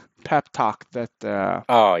that pep talk that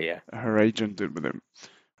Oh yeah. her agent did with him,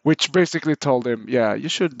 which basically told him, "Yeah, you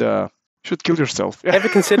should kill yourself." Ever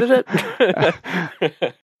considered it?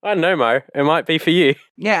 I don't know, Mo. It might be for you.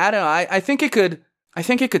 Yeah, I don't know. I think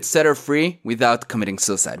he could set her free without committing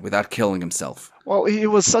suicide, without killing himself. Well, he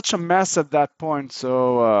was such a mess at that point,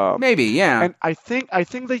 so Maybe, yeah. and I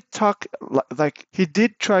think they talk like he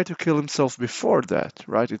did try to kill himself before that,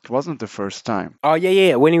 right? It wasn't the first time. Oh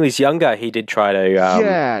yeah. When he was younger, he did try to.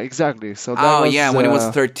 Yeah, exactly. So that was, yeah, when he was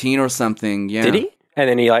 13 or something. Yeah. Did he? And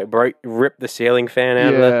then he like ripped the ceiling fan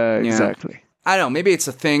out of it. Yeah, exactly. I don't know, maybe it's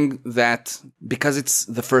a thing that because it's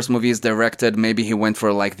the first movie is directed, maybe he went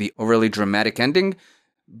for like the overly dramatic ending.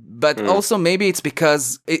 But also maybe it's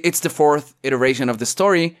because it's the fourth iteration of the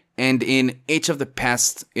story, and in each of the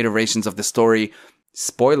past iterations of the story,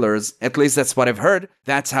 spoilers, at least that's what I've heard,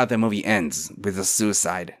 that's how the movie ends, with a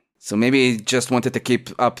suicide. So maybe he just wanted to keep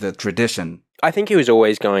up the tradition. I think he was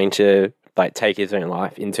always going to like take his own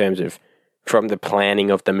life in terms of from the planning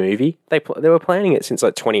of the movie. They were planning it since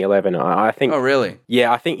like 2011. I think. Oh, really?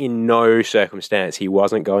 Yeah, I think in no circumstance he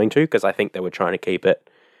wasn't going to, because I think they were trying to keep it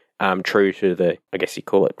true to the, I guess you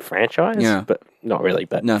call it franchise, Yeah. but not really.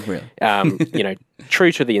 But Not really.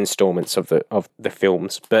 true to the installments of the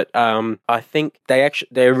films. But I think they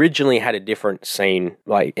originally had a different scene,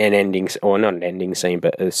 like an ending, or not an ending scene,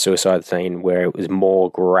 but a suicide scene where it was more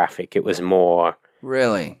graphic. It was more,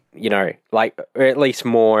 Really? like, or at least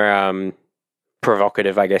more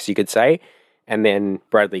provocative, I guess you could say. And then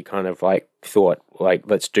Bradley kind of like thought, like,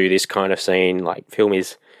 let's do this kind of scene, like film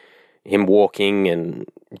him walking and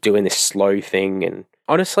doing this slow thing. And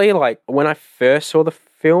honestly, like when I first saw the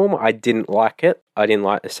film, I didn't like it. I didn't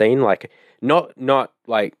like the scene, like not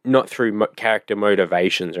through character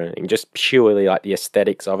motivations or anything, just purely like the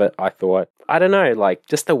aesthetics of it. I thought, I don't know, like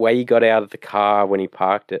just the way he got out of the car when he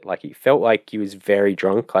parked it, like he felt like he was very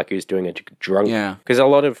drunk, like he was doing a drunk. Yeah. Because a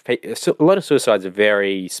lot of suicides are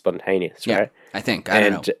very spontaneous, Yeah, right? I think. I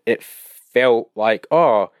don't know. It felt like,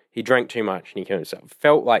 oh, he drank too much and he killed himself.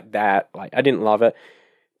 Felt like that. Like I didn't love it.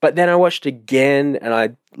 But then I watched again and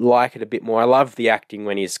I like it a bit more. I love the acting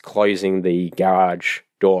when he's closing the garage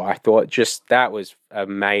door. I thought just that was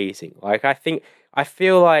amazing. Like I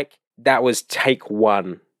feel like that was take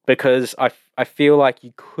one, because I feel like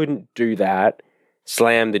you couldn't do that,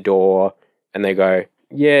 slam the door, and they go,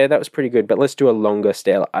 yeah, that was pretty good, but let's do a longer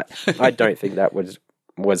stare. I don't think that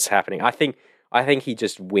was happening. I think he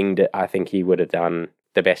just winged it. I think he would have done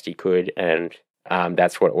the best he could, and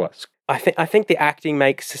that's what it was. I think the acting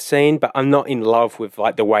makes the scene, but I'm not in love with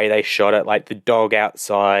like the way they shot it, like the dog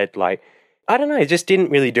outside. Like I don't know, it just didn't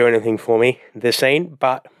really do anything for me, the scene.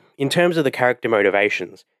 But in terms of the character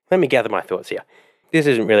motivations, let me gather my thoughts here. This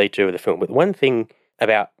isn't really to do with the film, but one thing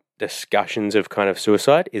about discussions of kind of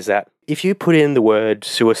suicide is that if you put in the word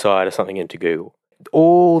suicide or something into Google,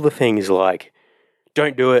 all the things like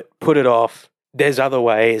don't do it, put it off, there's other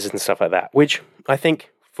ways and stuff like that, which I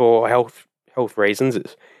think for health reasons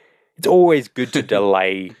it's always good to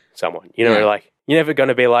delay someone. Like you're never going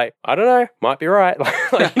to be like, I don't know, might be right.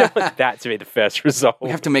 Like you don't want that to be the first result. We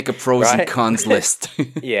have to make a pros and cons list.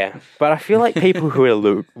 Yeah, but I feel like people who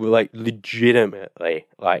are like legitimately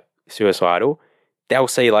like suicidal, they'll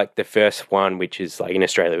see like the first one, which is like in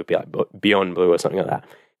Australia would be like Beyond Blue or something like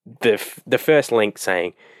that. The first link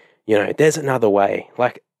saying, there's another way.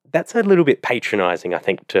 Like that's a little bit patronizing, I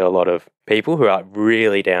think, to a lot of people who are like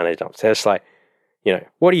really down in the dumps. They're just like,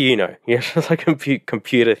 what do you know? It's just like a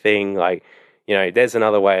computer thing. Like, there's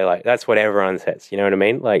another way. Like that's what everyone says. You know what I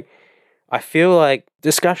mean? Like, I feel like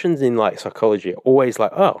discussions in like psychology are always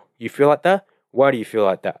like, oh, you feel like that? Why do you feel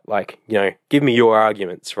like that? Like, give me your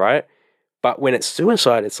arguments, right? But when it's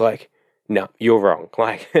suicide, it's like, no, you're wrong.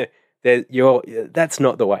 Like, that's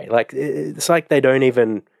not the way. Like, it's like they don't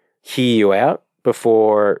even hear you out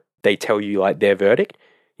before they tell you like their verdict.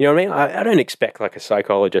 You know what I mean? I don't expect like a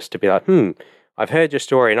psychologist to be like, I've heard your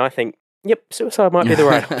story and I think, yep, suicide might be the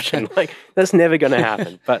right option. Like, that's never going to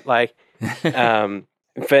happen. But like,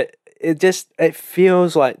 but it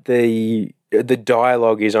feels like the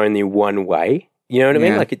dialogue is only one way. You know what I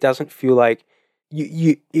mean? Like, it doesn't feel like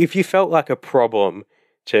you if you felt like a problem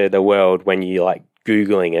to the world when you like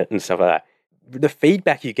Googling it and stuff like that, the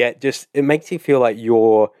feedback you get it makes you feel like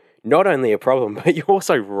you're not only a problem, but you're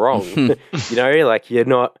also wrong. You know, like you're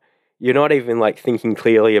not even like thinking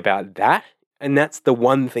clearly about that. And that's the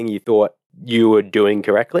one thing you thought you were doing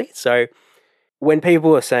correctly. So when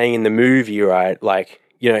people are saying in the movie, right, like,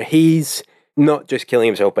 you know, he's not just killing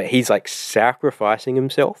himself, but he's like sacrificing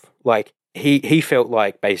himself. Like he felt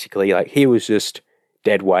like basically like he was just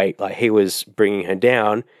dead weight, like he was bringing her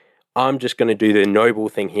down. I'm just going to do the noble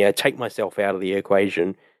thing here, take myself out of the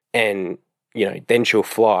equation, and, you know, then she'll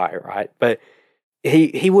fly, right? But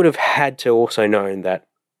he would have had to also known that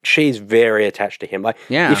she's very attached to him. Like,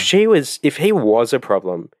 Yeah. if he was a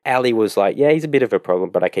problem, Ali was like, yeah, he's a bit of a problem,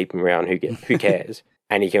 but I keep him around. Who cares?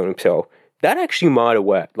 And he killed himself. That actually might have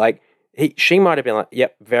worked. Like, she might have been like,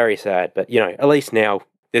 yep, very sad, but, you know, at least now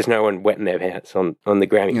there's no one wetting their pants on the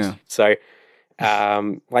Grammys. Yeah. So,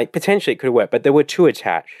 like, potentially it could have worked, but they were too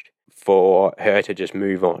attached for her to just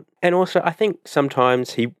move on. And also, I think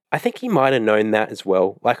sometimes he might have known that as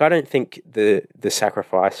well. Like, I don't think the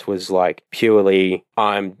sacrifice was like purely,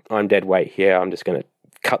 I'm dead weight here, I'm just going to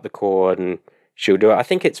cut the cord and she'll do it. I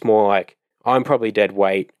think it's more like, I'm probably dead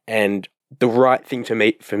weight and the right thing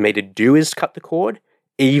for me to do is cut the cord,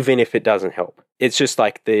 even if it doesn't help. It's just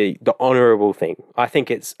like the honorable thing. I think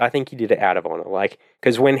he did it out of honor. Like,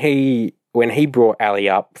 because when he brought Ali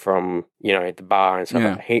up from, you know, the bar and stuff,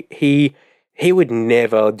 like that, he would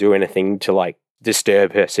never do anything to like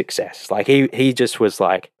disturb her success. Like he just was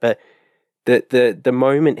like, but the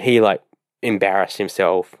moment he like embarrassed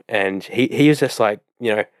himself and he was just like,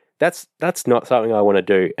 you know, that's not something I want to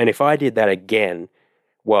do. And if I did that again,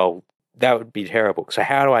 well, that would be terrible. So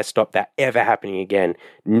how do I stop that ever happening again?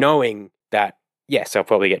 Knowing that, yes, I'll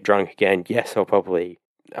probably get drunk again. Yes, I'll probably,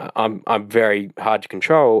 I'm very hard to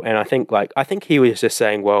control. And I think he was just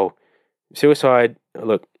saying, well, suicide,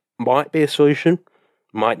 look, might be a solution,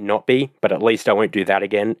 might not be, but at least I won't do that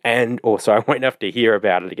again. And also I won't have to hear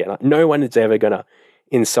about it again. Like, no one is ever going to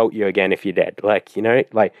insult you again if you're dead. Like, you know,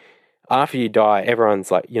 like after you die,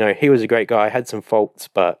 everyone's like, you know, he was a great guy, had some faults,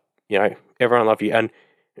 but, you know, everyone loved you. And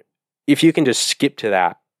if you can just skip to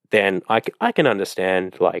that, then I can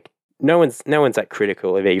understand, like, no one's that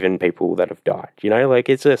critical of even people that have died, you know, like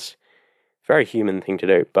it's just a very human thing to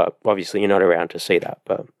do, but obviously you're not around to see that.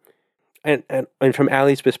 But and from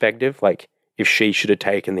Ali's perspective, like if she should have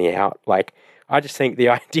taken the out, like I just think the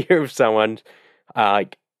idea of someone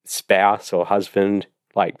like spouse or husband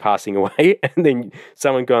like passing away and then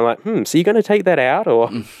someone going like, so you're going to take that out, or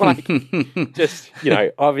like just, you know,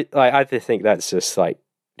 like I just think that's just like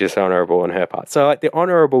dishonorable on her part. So like the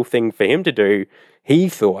honorable thing for him to do, he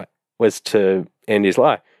thought, was to end his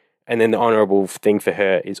life. And then the honorable thing for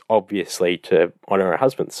her is obviously to honor her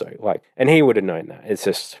husband. So like, and he would have known that. It's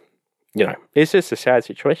just, you know, it's just a sad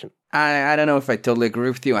situation. I don't know if I totally agree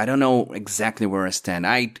with you. I don't know exactly where I stand.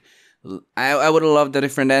 I would have loved a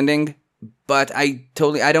different ending, but I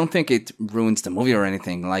don't think it ruins the movie or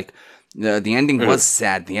anything. Like the ending was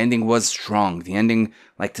sad. The ending was strong. The ending,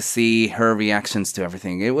 like to see her reactions to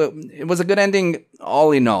everything. It was a good ending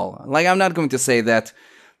all in all. Like I'm not going to say that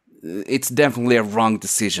it's definitely a wrong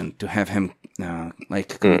decision to have him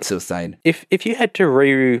like commit suicide. If you had to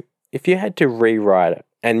rewrite it,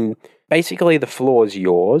 and basically the flaw is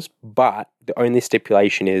yours, but the only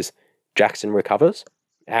stipulation is Jackson recovers,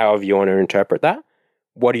 however you want to interpret that,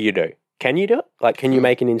 what do? Can you do it? Like, can you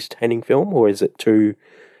make an entertaining film, or is it too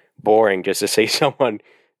boring just to see someone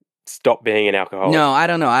stop being an alcoholic? No, I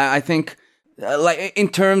don't know. I think like in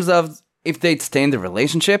terms of if they'd stay in the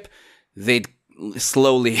relationship, they'd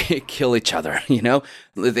slowly kill each other, you know?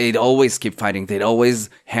 They'd always keep fighting. They'd always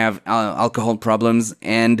have alcohol problems.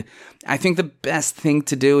 And I think the best thing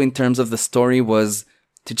to do in terms of the story was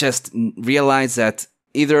to just realize that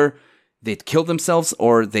either they'd kill themselves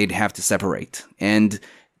or they'd have to separate. And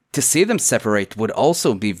to see them separate would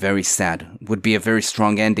also be very sad, would be a very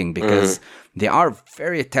strong ending because they are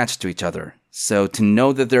very attached to each other. So to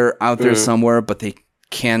know that they're out there somewhere, but they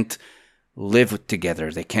can't live together,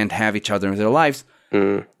 they can't have each other in their lives,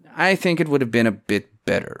 I think it would have been a bit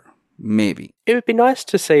better. Maybe. It would be nice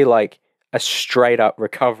to see like a straight up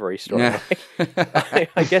recovery story. Yeah.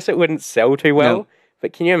 I guess it wouldn't sell too well, No.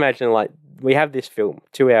 but can you imagine, like, we have this film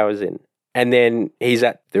 2 hours in, and then he's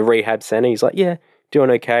at the rehab center, he's like, yeah,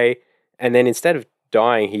 doing okay, and then instead of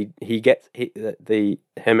dying, he gets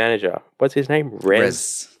her manager, what's his name?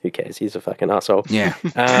 Rez. Who cares? He's a fucking asshole. Yeah.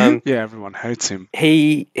 Yeah, everyone hates him.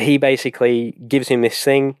 He basically gives him this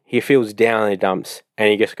thing. He feels down in the dumps, and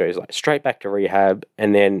he just goes like straight back to rehab.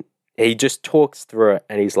 And then he just talks through it,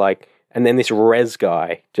 and he's like, and then this Rez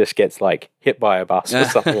guy just gets like hit by a bus or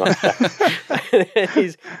something like that.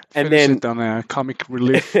 And Finish then it on a comic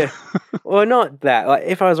relief. well, not that. Like,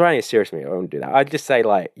 if I was writing a serious movie, I wouldn't do that. I'd just say,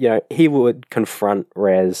 like, you know, he would confront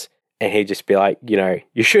Rez, and he'd just be like, you know,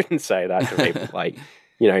 you shouldn't say that to people. Like,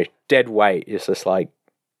 you know, dead weight is just like,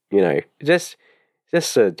 you know, just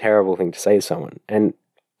a terrible thing to say to someone. And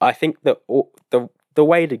I think that the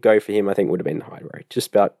way to go for him, I think, would have been the high road. Just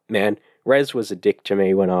about, man, Rez was a dick to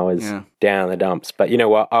me when I was down in the dumps. But you know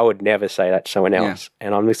what? I would never say that to someone else. Yeah.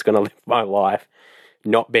 And I'm just going to live my life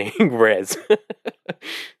not being Rez.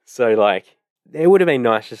 So, like, it would have been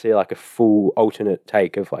nice to see, like, a full alternate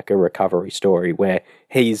take of, like, a recovery story where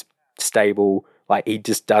he's stable, like, he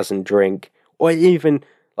just doesn't drink. Or even,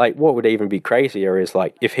 like, what would even be crazier is,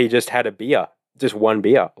 like, if he just had a beer, just one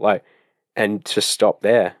beer, like, and just stop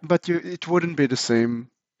there. But it wouldn't be the same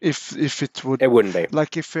if it would. It wouldn't be.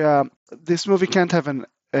 Like, if this movie can't have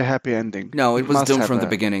a happy ending. No, it was doomed from the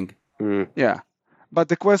beginning. Yeah. But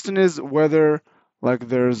the question is whether, like,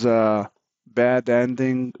 there's a bad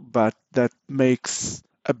ending, but that makes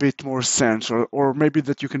a bit more sense, or maybe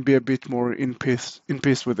that you can be a bit more in peace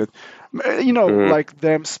with it. You know, like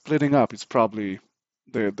them splitting up is probably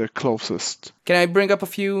the closest. Can I bring up a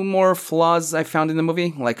few more flaws I found in the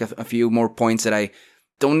movie? Like a few more points that I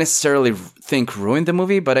don't necessarily think ruined the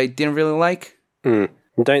movie, but I didn't really like?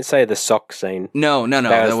 Don't say the sock scene. No.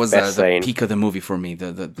 That was the scene. peak of the movie for me.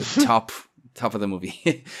 The top of the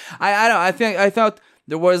movie. I thought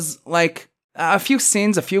there was like a few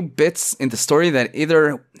scenes, a few bits in the story that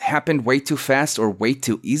either happened way too fast or way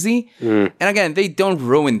too easy. And again, they don't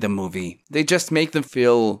ruin the movie. They just make them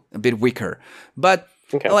feel a bit weaker. But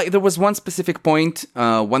like there was one specific point,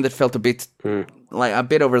 one that felt a bit like a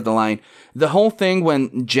bit over the line. The whole thing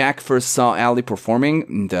when Jack first saw Allie performing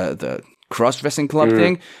in the cross-dressing club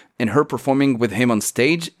thing, and her performing with him on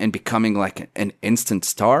stage and becoming like an instant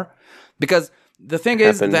star. Because the thing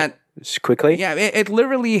is that quickly? Yeah, it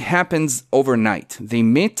literally happens overnight. They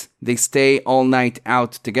meet, they stay all night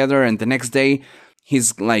out together, and the next day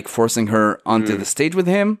he's like forcing her onto the stage with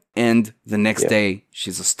him, and the next day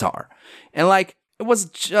she's a star. And like it was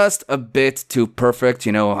just a bit too perfect,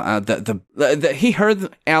 you know. He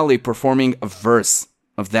heard Allie performing a verse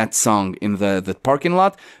of that song in the parking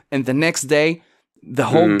lot, and the next day the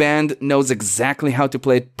whole band knows exactly how to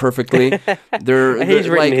play it perfectly.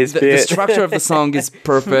 The structure of the song is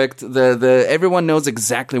perfect. The everyone knows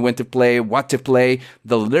exactly when to play, what to play.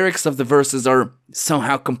 The lyrics of the verses are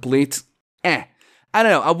somehow complete. I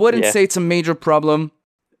don't know. I wouldn't say it's a major problem,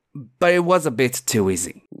 but it was a bit too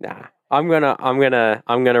easy. Nah, I'm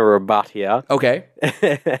gonna rebut here. Okay.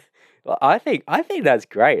 Well, I think that's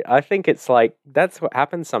great. I think it's like that's what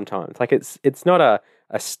happens sometimes. Like it's not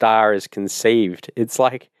a star is conceived. It's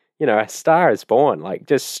like, you know, a star is born, like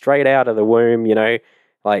just straight out of the womb, you know,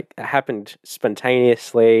 like it happened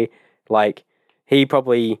spontaneously. Like he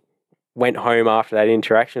probably went home after that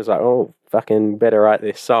interaction, was like, oh, fucking better write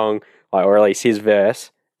this song, like, or at least his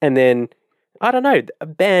verse. And then, I don't know, a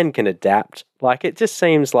band can adapt. Like it just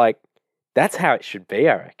seems like that's how it should be,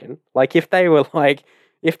 I reckon. Like if they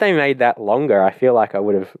made that longer, I feel like I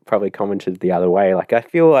would have probably commented the other way. Like I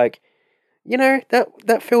feel like, you know,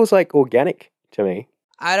 that feels like organic to me.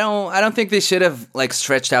 I don't think they should have like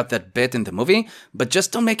stretched out that bit in the movie, but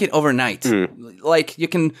just don't make it overnight. Like you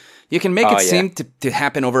can make it seem to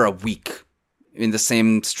happen over a week in the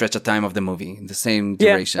same stretch of time of the movie, in the same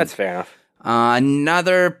duration. Yeah, that's fair enough.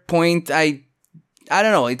 Another point, I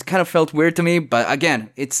don't know, it kind of felt weird to me, but again,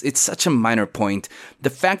 it's such a minor point. The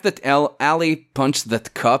fact that Allie punched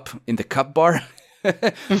that cup in the cup bar.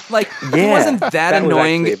 Like it wasn't that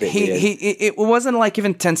annoying. It wasn't like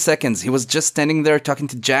even 10 seconds. He was just standing there talking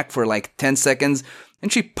to Jack for like 10 seconds,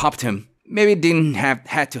 and she popped him. Maybe it didn't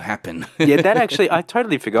had to happen. Yeah, that actually I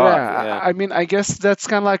totally forgot. Yeah, I mean, I guess that's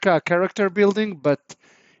kind of like a character building, but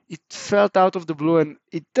it felt out of the blue, and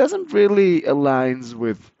it doesn't really aligns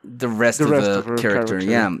with the rest of the character.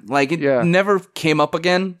 Yeah, like it never came up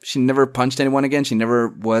again. She never punched anyone again. She never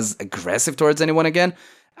was aggressive towards anyone again.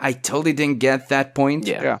 I totally didn't get that point.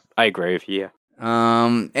 Yeah. I agree with you.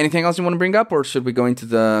 Anything else you want to bring up, or should we go into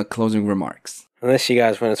the closing remarks? Unless you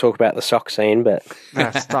guys want to talk about the sock scene, but...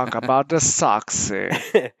 Let's talk about the sock scene.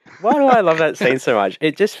 Why do I love that scene so much?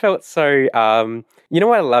 It just felt so... you know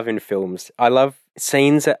what I love in films? I love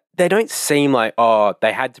scenes that... They don't seem like, oh,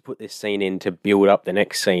 they had to put this scene in to build up the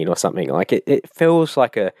next scene or something. Like, it feels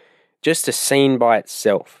like just a scene by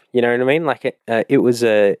itself. You know what I mean? Like it was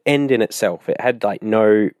a end in itself. It had like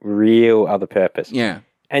no real other purpose. Yeah.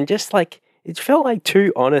 And just like, it felt like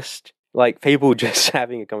two honest, like people just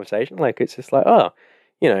having a conversation. Like it's just like, oh,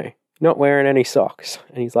 you know, not wearing any socks.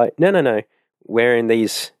 And he's like, no, wearing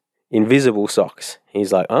these invisible socks.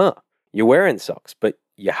 He's like, oh, you're wearing socks, but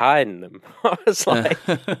you're hiding them. I was like,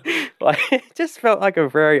 it just felt like a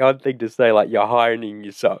very odd thing to say, like, you're hiding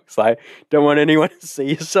your socks. Like, don't want anyone to see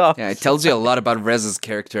your socks. Yeah, it tells you a lot about Rez's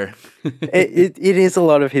character. It is a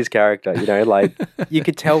lot of his character, you know, like, you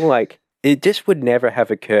could tell, like, it just would never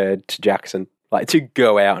have occurred to Jackson, like, to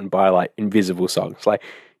go out and buy, like, invisible socks. Like,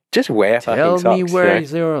 just wear fucking socks. Tell me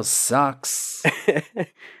where's your socks.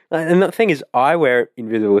 And the thing is, I wear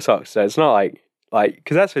invisible socks, so it's not like,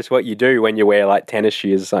 because that's just what you do when you wear, like, tennis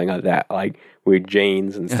shoes or something like that, like, with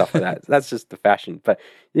jeans and stuff like that. That's just the fashion. But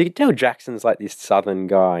you can tell Jackson's, like, this southern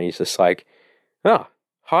guy. He's just like, oh,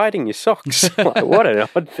 hiding your socks. Like, what an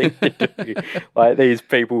odd thing to do. Like, these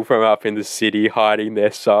people from up in the city hiding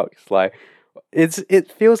their socks. Like,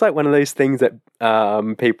 it feels like one of those things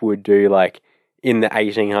that people would do, like, in the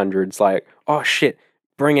 1800s. Like, oh, shit.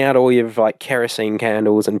 Bring out all your, like, kerosene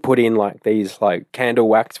candles and put in, like, these, like, candle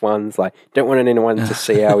wax ones. Like, don't want anyone to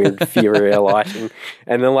see our inferior lighting.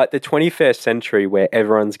 And then, like, the 21st century where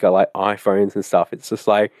everyone's got, like, iPhones and stuff, it's just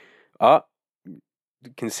like, oh,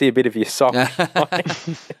 you can see a bit of your sock.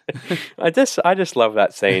 I just love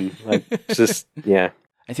that scene. Like, it's just, yeah.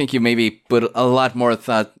 I think you maybe put a lot more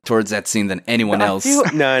thought towards that scene than anyone else.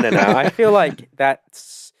 No. I feel like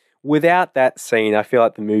that's, without that scene, I feel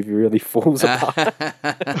like the movie really falls apart.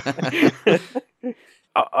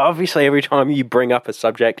 Obviously, every time you bring up a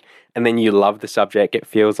subject and then you love the subject, it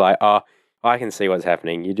feels like, oh, I can see what's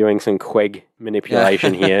happening. You're doing some Queg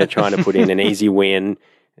manipulation here, trying to put in an easy win,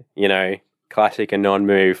 you know, classic and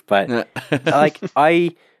non-move. But, like,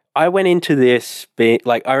 I went into this,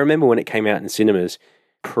 like, I remember when it came out in cinemas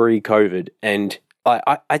pre-COVID, and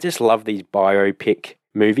I just love these biopic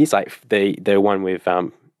movies, like the one with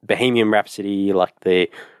Bohemian Rhapsody, like the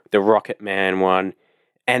Rocket Man one.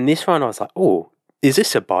 And this one, I was like, oh, is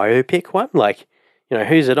this a biopic one? Like, you know,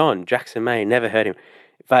 who's it on? Jackson Maine, never heard him.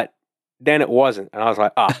 But then it wasn't. And I was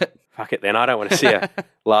like, fuck it then. I don't want to see a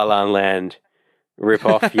La La Land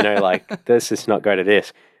rip-off, you know, like, let's just not go to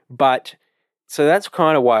this. But, so that's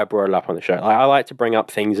kind of why I brought it up on the show. Like, I like to bring up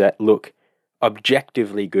things that look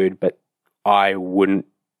objectively good, but I wouldn't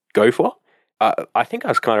go for. I think I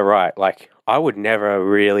was kind of right. Like, I would never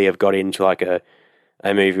really have got into, like, a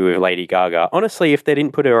movie with Lady Gaga. Honestly, if they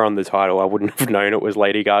didn't put her on the title, I wouldn't have known it was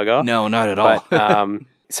Lady Gaga. No, not at all. But,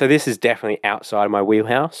 so this is definitely outside of my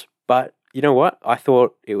wheelhouse. But you know what? I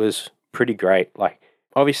thought it was pretty great. Like,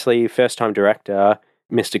 obviously, first-time director,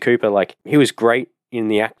 Mr. Cooper, like, he was great in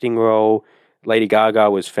the acting role. Lady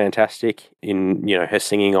Gaga was fantastic in, you know, her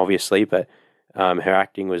singing, obviously, but her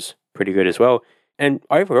acting was pretty good as well. And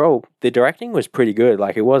overall, the directing was pretty good.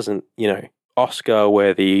 Like, it wasn't, you know,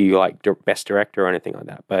 Oscar-worthy, like, best director or anything like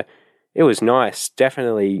that. But it was nice.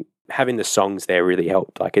 Definitely having the songs there really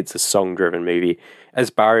helped. Like, it's a song-driven movie.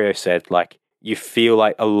 As Barrio said, like, you feel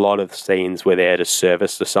like a lot of the scenes were there to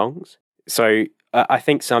service the songs. So I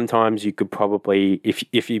think sometimes you could probably,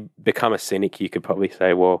 if you become a cynic, you could probably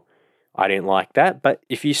say, well, I didn't like that. But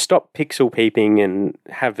if you stop pixel peeping and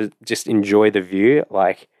just enjoy the view,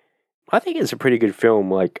 like, I think it's a pretty good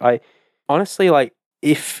film. Like, I honestly, like,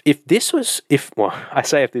 if this was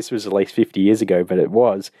at least 50 years ago, but it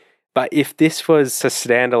was. But if this was a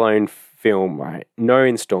standalone film, right, no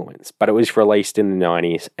installments, but it was released in the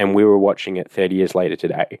 90s and we were watching it 30 years later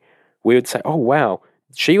today, we would say, oh, wow,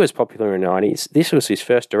 she was popular in the 90s. This was his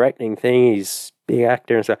first directing thing. He's a big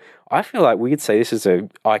actor and stuff. I feel like we could say this is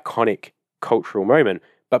an iconic cultural moment,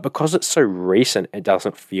 but because it's so recent, it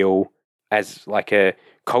doesn't feel as like a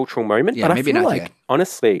cultural moment. Yeah, but maybe I feel not like, yet.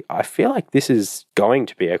 honestly, I feel like this is going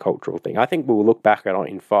to be a cultural thing. I think we'll look back at it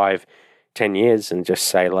in 5-10 years and just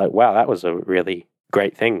say, like, wow, that was a really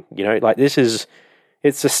great thing. You know, like, it's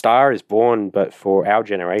A Star Is Born, but for our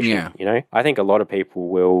generation. Yeah. You know, I think a lot of people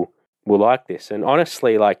will like this. And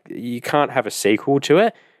honestly, like, you can't have a sequel to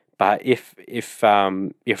it, but if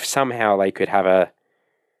somehow they could have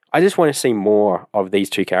I just want to see more of these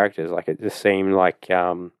two characters. Like, it just seemed like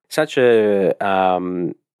such a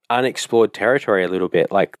unexplored territory a little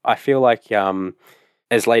bit. Like, I feel like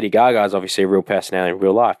as Lady Gaga is obviously a real personality in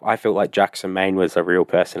real life, I feel like Jackson Maine was a real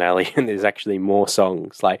personality and there's actually more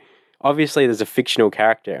songs. Like, obviously there's a fictional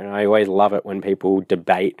character, and I always love it when people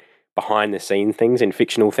debate behind the scene things in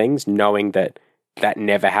fictional things, knowing that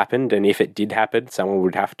never happened, and if it did happen, someone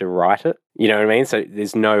would have to write it. You know what I mean? So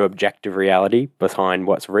there's no objective reality behind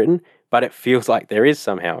what's written, but it feels like there is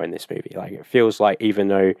somehow in this movie. Like, it feels like even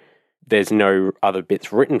though there's no other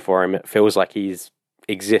bits written for him, it feels like he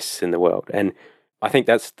exists in the world. And I think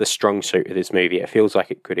that's the strong suit of this movie. It feels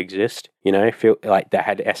like it could exist, you know? Feel like they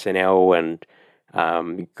had SNL and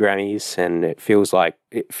Grammys, and it feels like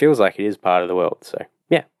it is part of the world. So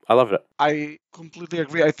yeah, I loved it. I completely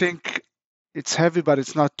agree. I think it's heavy, but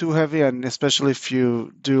it's not too heavy, and especially if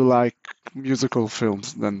you do like musical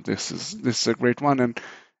films, then this is a great one,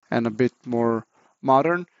 and a bit more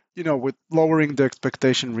modern. With lowering the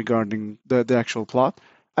expectation regarding the actual plot.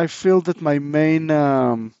 I feel that my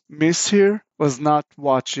main miss here was not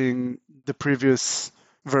watching the previous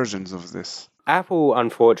versions of this. Apple,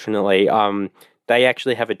 unfortunately, they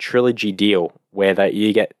actually have a trilogy deal where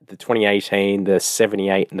you get the 2018, the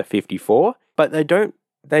 78, and the 54, but they don't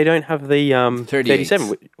have the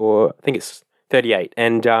 37, or I think it's 38.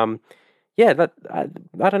 And yeah, that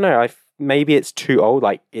I don't know. Maybe it's too old.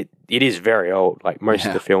 Like it is very old. Like most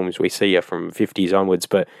of the films we see are from 50s onwards,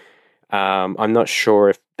 but I'm not sure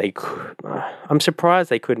if they could. I'm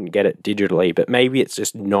surprised they couldn't get it digitally, but maybe it's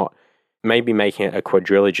just not. Maybe making it a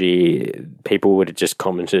quadrilogy, people would have just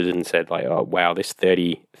commented and said like, oh, wow, this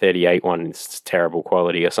 38 one is terrible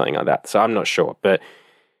quality or something like that. So I'm not sure, but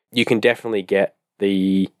you can definitely get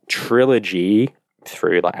the trilogy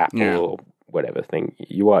through like Apple or whatever thing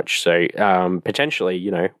you watch. So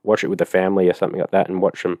potentially, watch it with the family or something like that and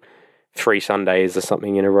watch them 3 Sundays or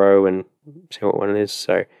something in a row and see what one it is.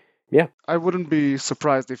 So yeah. I wouldn't be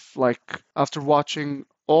surprised if like after watching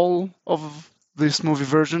all of these movie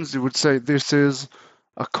versions, you would say this is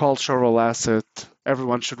a cultural asset.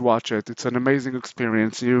 Everyone should watch it. It's an amazing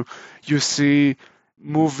experience. You see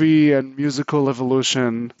movie and musical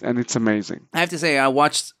evolution, and it's amazing. I have to say, I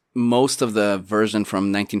watched most of the version from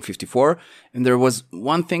 1954, and there was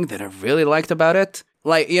one thing that I really liked about it.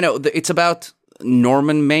 Like, it's about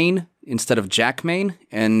Norman Maine instead of Jack Maine,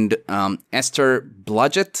 and Esther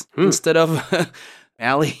Blodgett instead of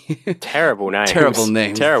Allie. Terrible name. Terrible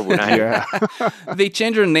name. Terrible name. Yeah. They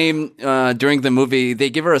change her name during the movie. They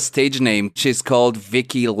give her a stage name. She's called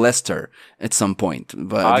Vicky Lester at some point,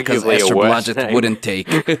 but because Arguably Esther a worse Blodgett name. wouldn't take.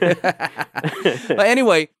 But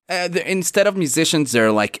anyway, instead of musicians,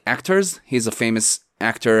 they're like actors. He's a famous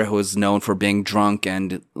actor who's known for being drunk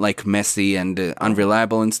and like messy and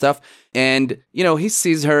unreliable and stuff. And he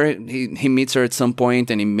sees her, he meets her at some point,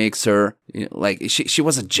 and he makes her like she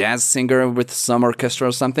was a jazz singer with some orchestra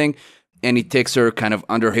or something, and he takes her kind of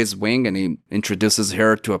under his wing, and he introduces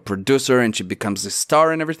her to a producer, and she becomes a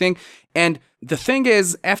star and everything. And the thing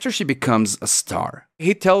is, after she becomes a star,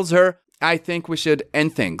 he tells her, "I think we should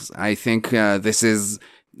end things. I think this is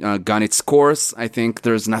gone its course. I think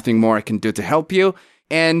there's nothing more I can do to help you.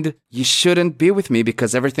 And you shouldn't be with me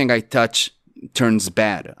because everything I touch turns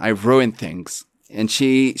bad. I ruin things." And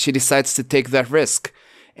she decides to take that risk.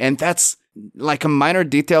 And that's like a minor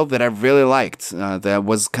detail that I really liked, that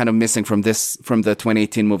was kind of missing from the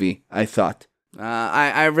 2018 movie, I thought.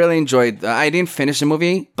 I really enjoyed. I didn't finish the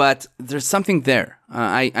movie, but there's something there.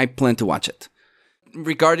 I plan to watch it.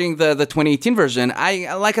 Regarding the 2018 version,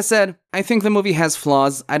 like I said, I think the movie has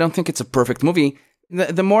flaws. I don't think it's a perfect movie.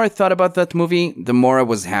 The more I thought about that movie, the more I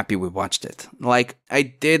was happy we watched it. Like, I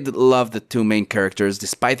did love the 2 main characters,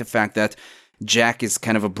 despite the fact that Jack is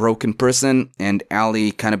kind of a broken person and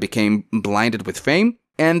Allie kind of became blinded with fame.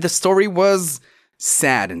 And the story was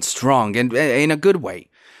sad and strong and in a good way.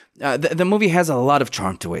 The movie has a lot of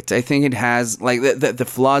charm to it. I think it has, like, the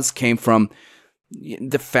flaws came from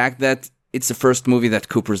the fact that it's the first movie that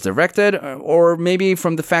Cooper's directed, or maybe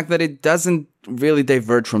from the fact that it doesn't really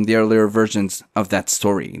diverge from the earlier versions of that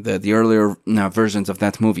story, the earlier versions of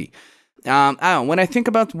that movie. I don't know, when I think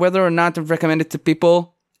about whether or not to recommend it to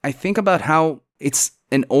people, I think about how it's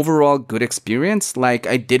an overall good experience. Like,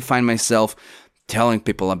 I did find myself telling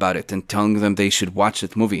people about it and telling them they should watch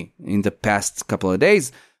that movie in the past couple of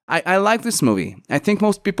days. I like this movie. I think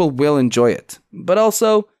most people will enjoy it. But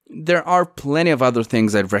also, there are plenty of other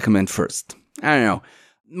things I'd recommend first. I don't know.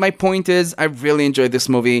 My point is, I really enjoyed this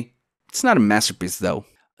movie. It's not a masterpiece, though.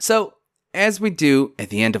 So, as we do at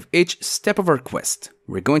the end of each step of our quest,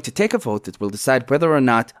 we're going to take a vote that will decide whether or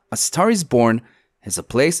not A Star is Born has a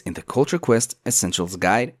place in the Culture Quest Essentials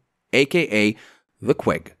Guide, aka the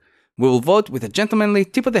QUEG. We will vote with a gentlemanly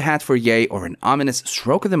tip of the hat for yay or an ominous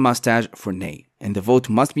stroke of the mustache for nay, and the vote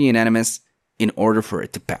must be unanimous in order for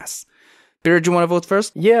it to pass. Peter, do you want to vote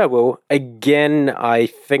first? Yeah, well, again, I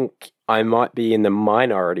think I might be in the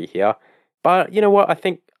minority here, but you know what? I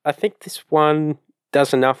think this one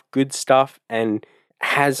does enough good stuff and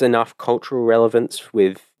has enough cultural relevance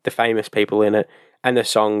with the famous people in it, and the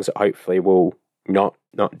songs hopefully will not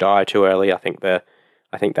die too early. I think they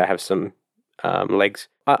have some legs.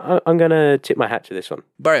 I'm gonna tip my hat to this one.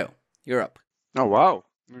 Barrio, you're up. Oh, wow.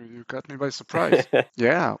 You got me by surprise.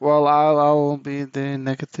 Yeah, well, I'll be the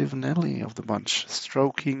negative Nelly of the bunch,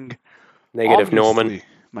 stroking Negative obviously, Norman.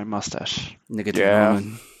 my mustache. Negative Yeah.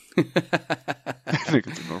 moment.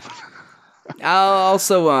 Negative moment. I'll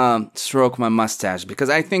also stroke my mustache because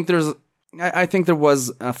I think I think there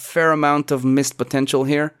was a fair amount of missed potential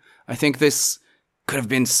here. I think this could have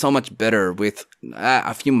been so much better with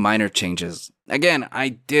a few minor changes. Again, I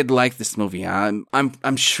did like this movie.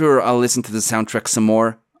 I'm sure I'll listen to the soundtrack some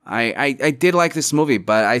more. I did like this movie,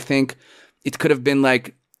 but I think it could have been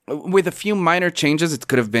like, with a few minor changes, it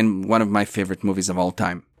could have been one of my favorite movies of all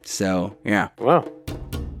time. So, yeah. Wow.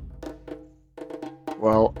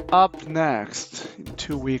 Well, up next, in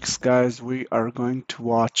 2 weeks, guys, we are going to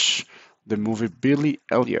watch the movie Billy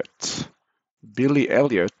Elliot. Billy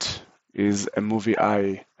Elliot is a movie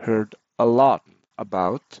I heard a lot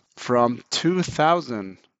about from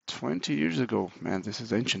 2000, 20 years ago. Man, this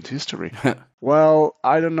is ancient history. Well,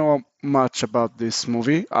 I don't know much about this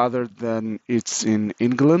movie other than it's in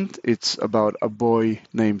England. It's about a boy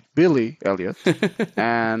named Billy Elliot,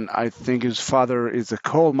 and I think his father is a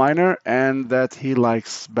coal miner and that he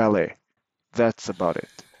likes ballet. That's about it.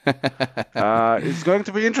 It's going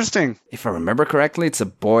to be interesting. If I remember correctly, it's a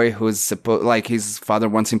boy who's supposed, like, his father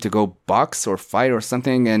wants him to go box or fight or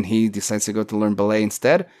something, and he decides to go to learn ballet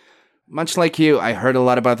instead. Much like you, I heard a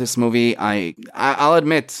lot about this movie. I'll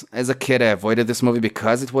admit, as a kid, I avoided this movie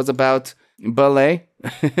because it was about ballet,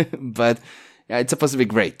 but yeah, it's supposed to be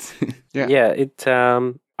great. Yeah, it.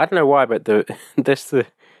 I don't know why, but the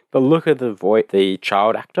look of the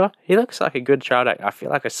child actor. He looks like a good child actor. I feel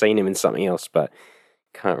like I've seen him in something else, but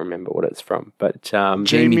can't remember what it's from. But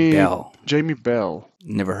Jamie Bell. Jamie Bell.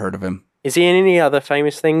 Never heard of him. Is he in any other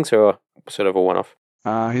famous things or sort of a one-off?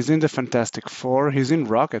 He's in the Fantastic Four. He's in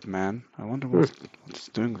Rocket Man. I wonder what he's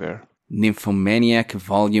doing there. Nymphomaniac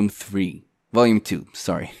Volume 3. Volume 2,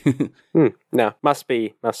 sorry. No, must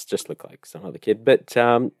just look like some other kid. But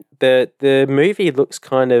the movie looks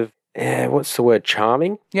kind of, what's the word,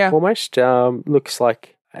 charming? Yeah. Almost. Looks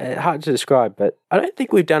like, hard to describe, but I don't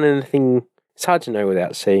think we've done anything. It's hard to know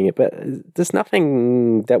without seeing it, but there's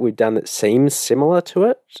nothing that we've done that seems similar to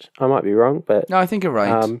it. I might be wrong, but No, I think you're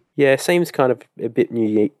right. yeah, seems kind of a bit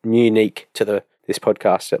unique to this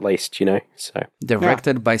podcast, at least, you know. So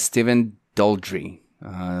Directed by Stephen Daldry,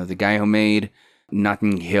 the guy who made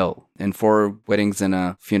Notting Hill and 4 Weddings and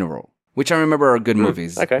a Funeral, which I remember are good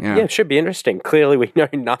movies. Okay, yeah, it should be interesting. Clearly, we know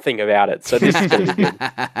nothing about it, so this is going to be good.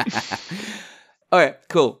 All right,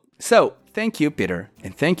 cool. So, thank you, Peter,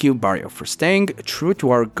 and thank you, Barrio, for staying true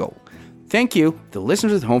to our goal. Thank you, the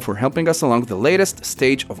listeners at home, for helping us along the latest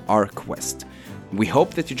stage of our quest. We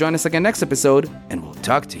hope that you join us again next episode, and we'll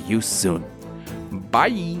talk to you soon.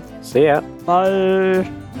 Bye! See ya. Bye.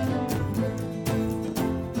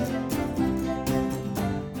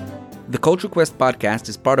 The Culture Quest podcast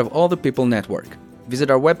is part of All the People Network.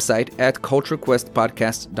 Visit our website at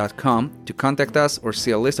culturequestpodcast.com to contact us or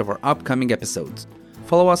see a list of our upcoming episodes.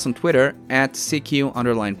 Follow us on Twitter at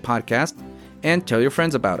CQ_podcast and tell your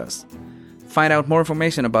friends about us. Find out more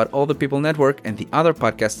information about All the People Network and the other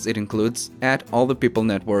podcasts it includes at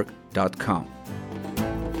allthepeoplenetwork.com.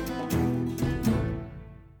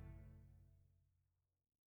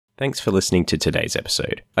 Thanks for listening to today's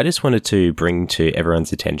episode. I just wanted to bring to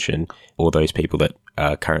everyone's attention all those people that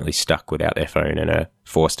are currently stuck without their phone and are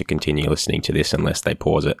forced to continue listening to this unless they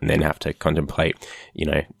pause it and then have to contemplate,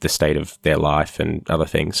 the state of their life and other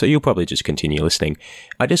things. So you'll probably just continue listening.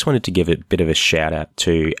 I just wanted to give a bit of a shout out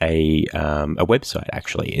to a website,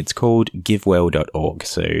 actually. It's called givewell.org.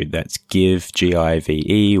 So that's give,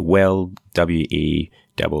 G-I-V-E, well, W-E-L-L.org.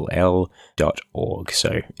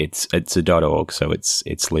 So it's a .org, so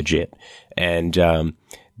it's legit. And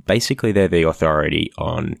basically they're the authority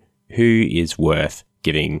on who is worth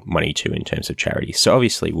giving money to in terms of charity. So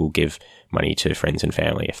obviously we'll give money to friends and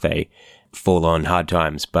family if they fall on hard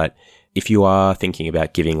times. But if you are thinking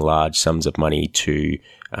about giving large sums of money to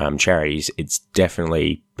charities, it's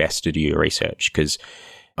definitely best to do your research, because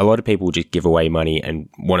a lot of people just give away money and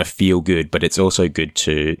want to feel good, but it's also good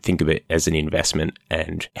to think of it as an investment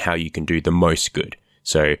and how you can do the most good.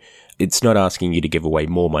 So it's not asking you to give away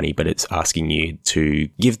more money, but it's asking you to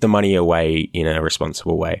give the money away in a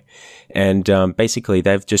responsible way. And basically,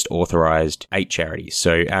 they've just authorized 8 charities.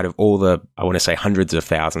 So out of all the, I want to say hundreds of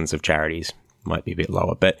thousands of charities, might be a bit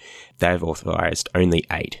lower, but they've authorized only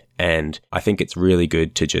 8. And I think it's really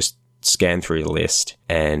good to just scan through the list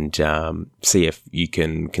and see if you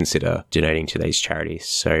can consider donating to these charities.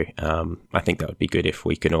 So I think that would be good if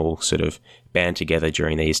we can all sort of band together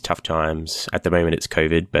during these tough times. At the moment it's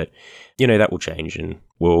COVID, but that will change and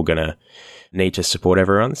we're all going to need to support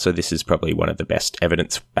everyone. So this is probably one of the best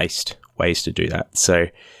evidence-based ways to do that. So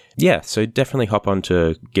Yeah, so definitely hop on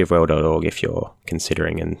to givewell.org if you're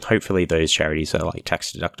considering, and hopefully those charities are like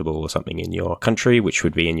tax deductible or something in your country, which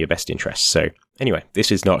would be in your best interest. So anyway,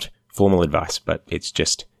 this is not formal advice, but it's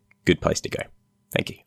just a good place to go. Thank you.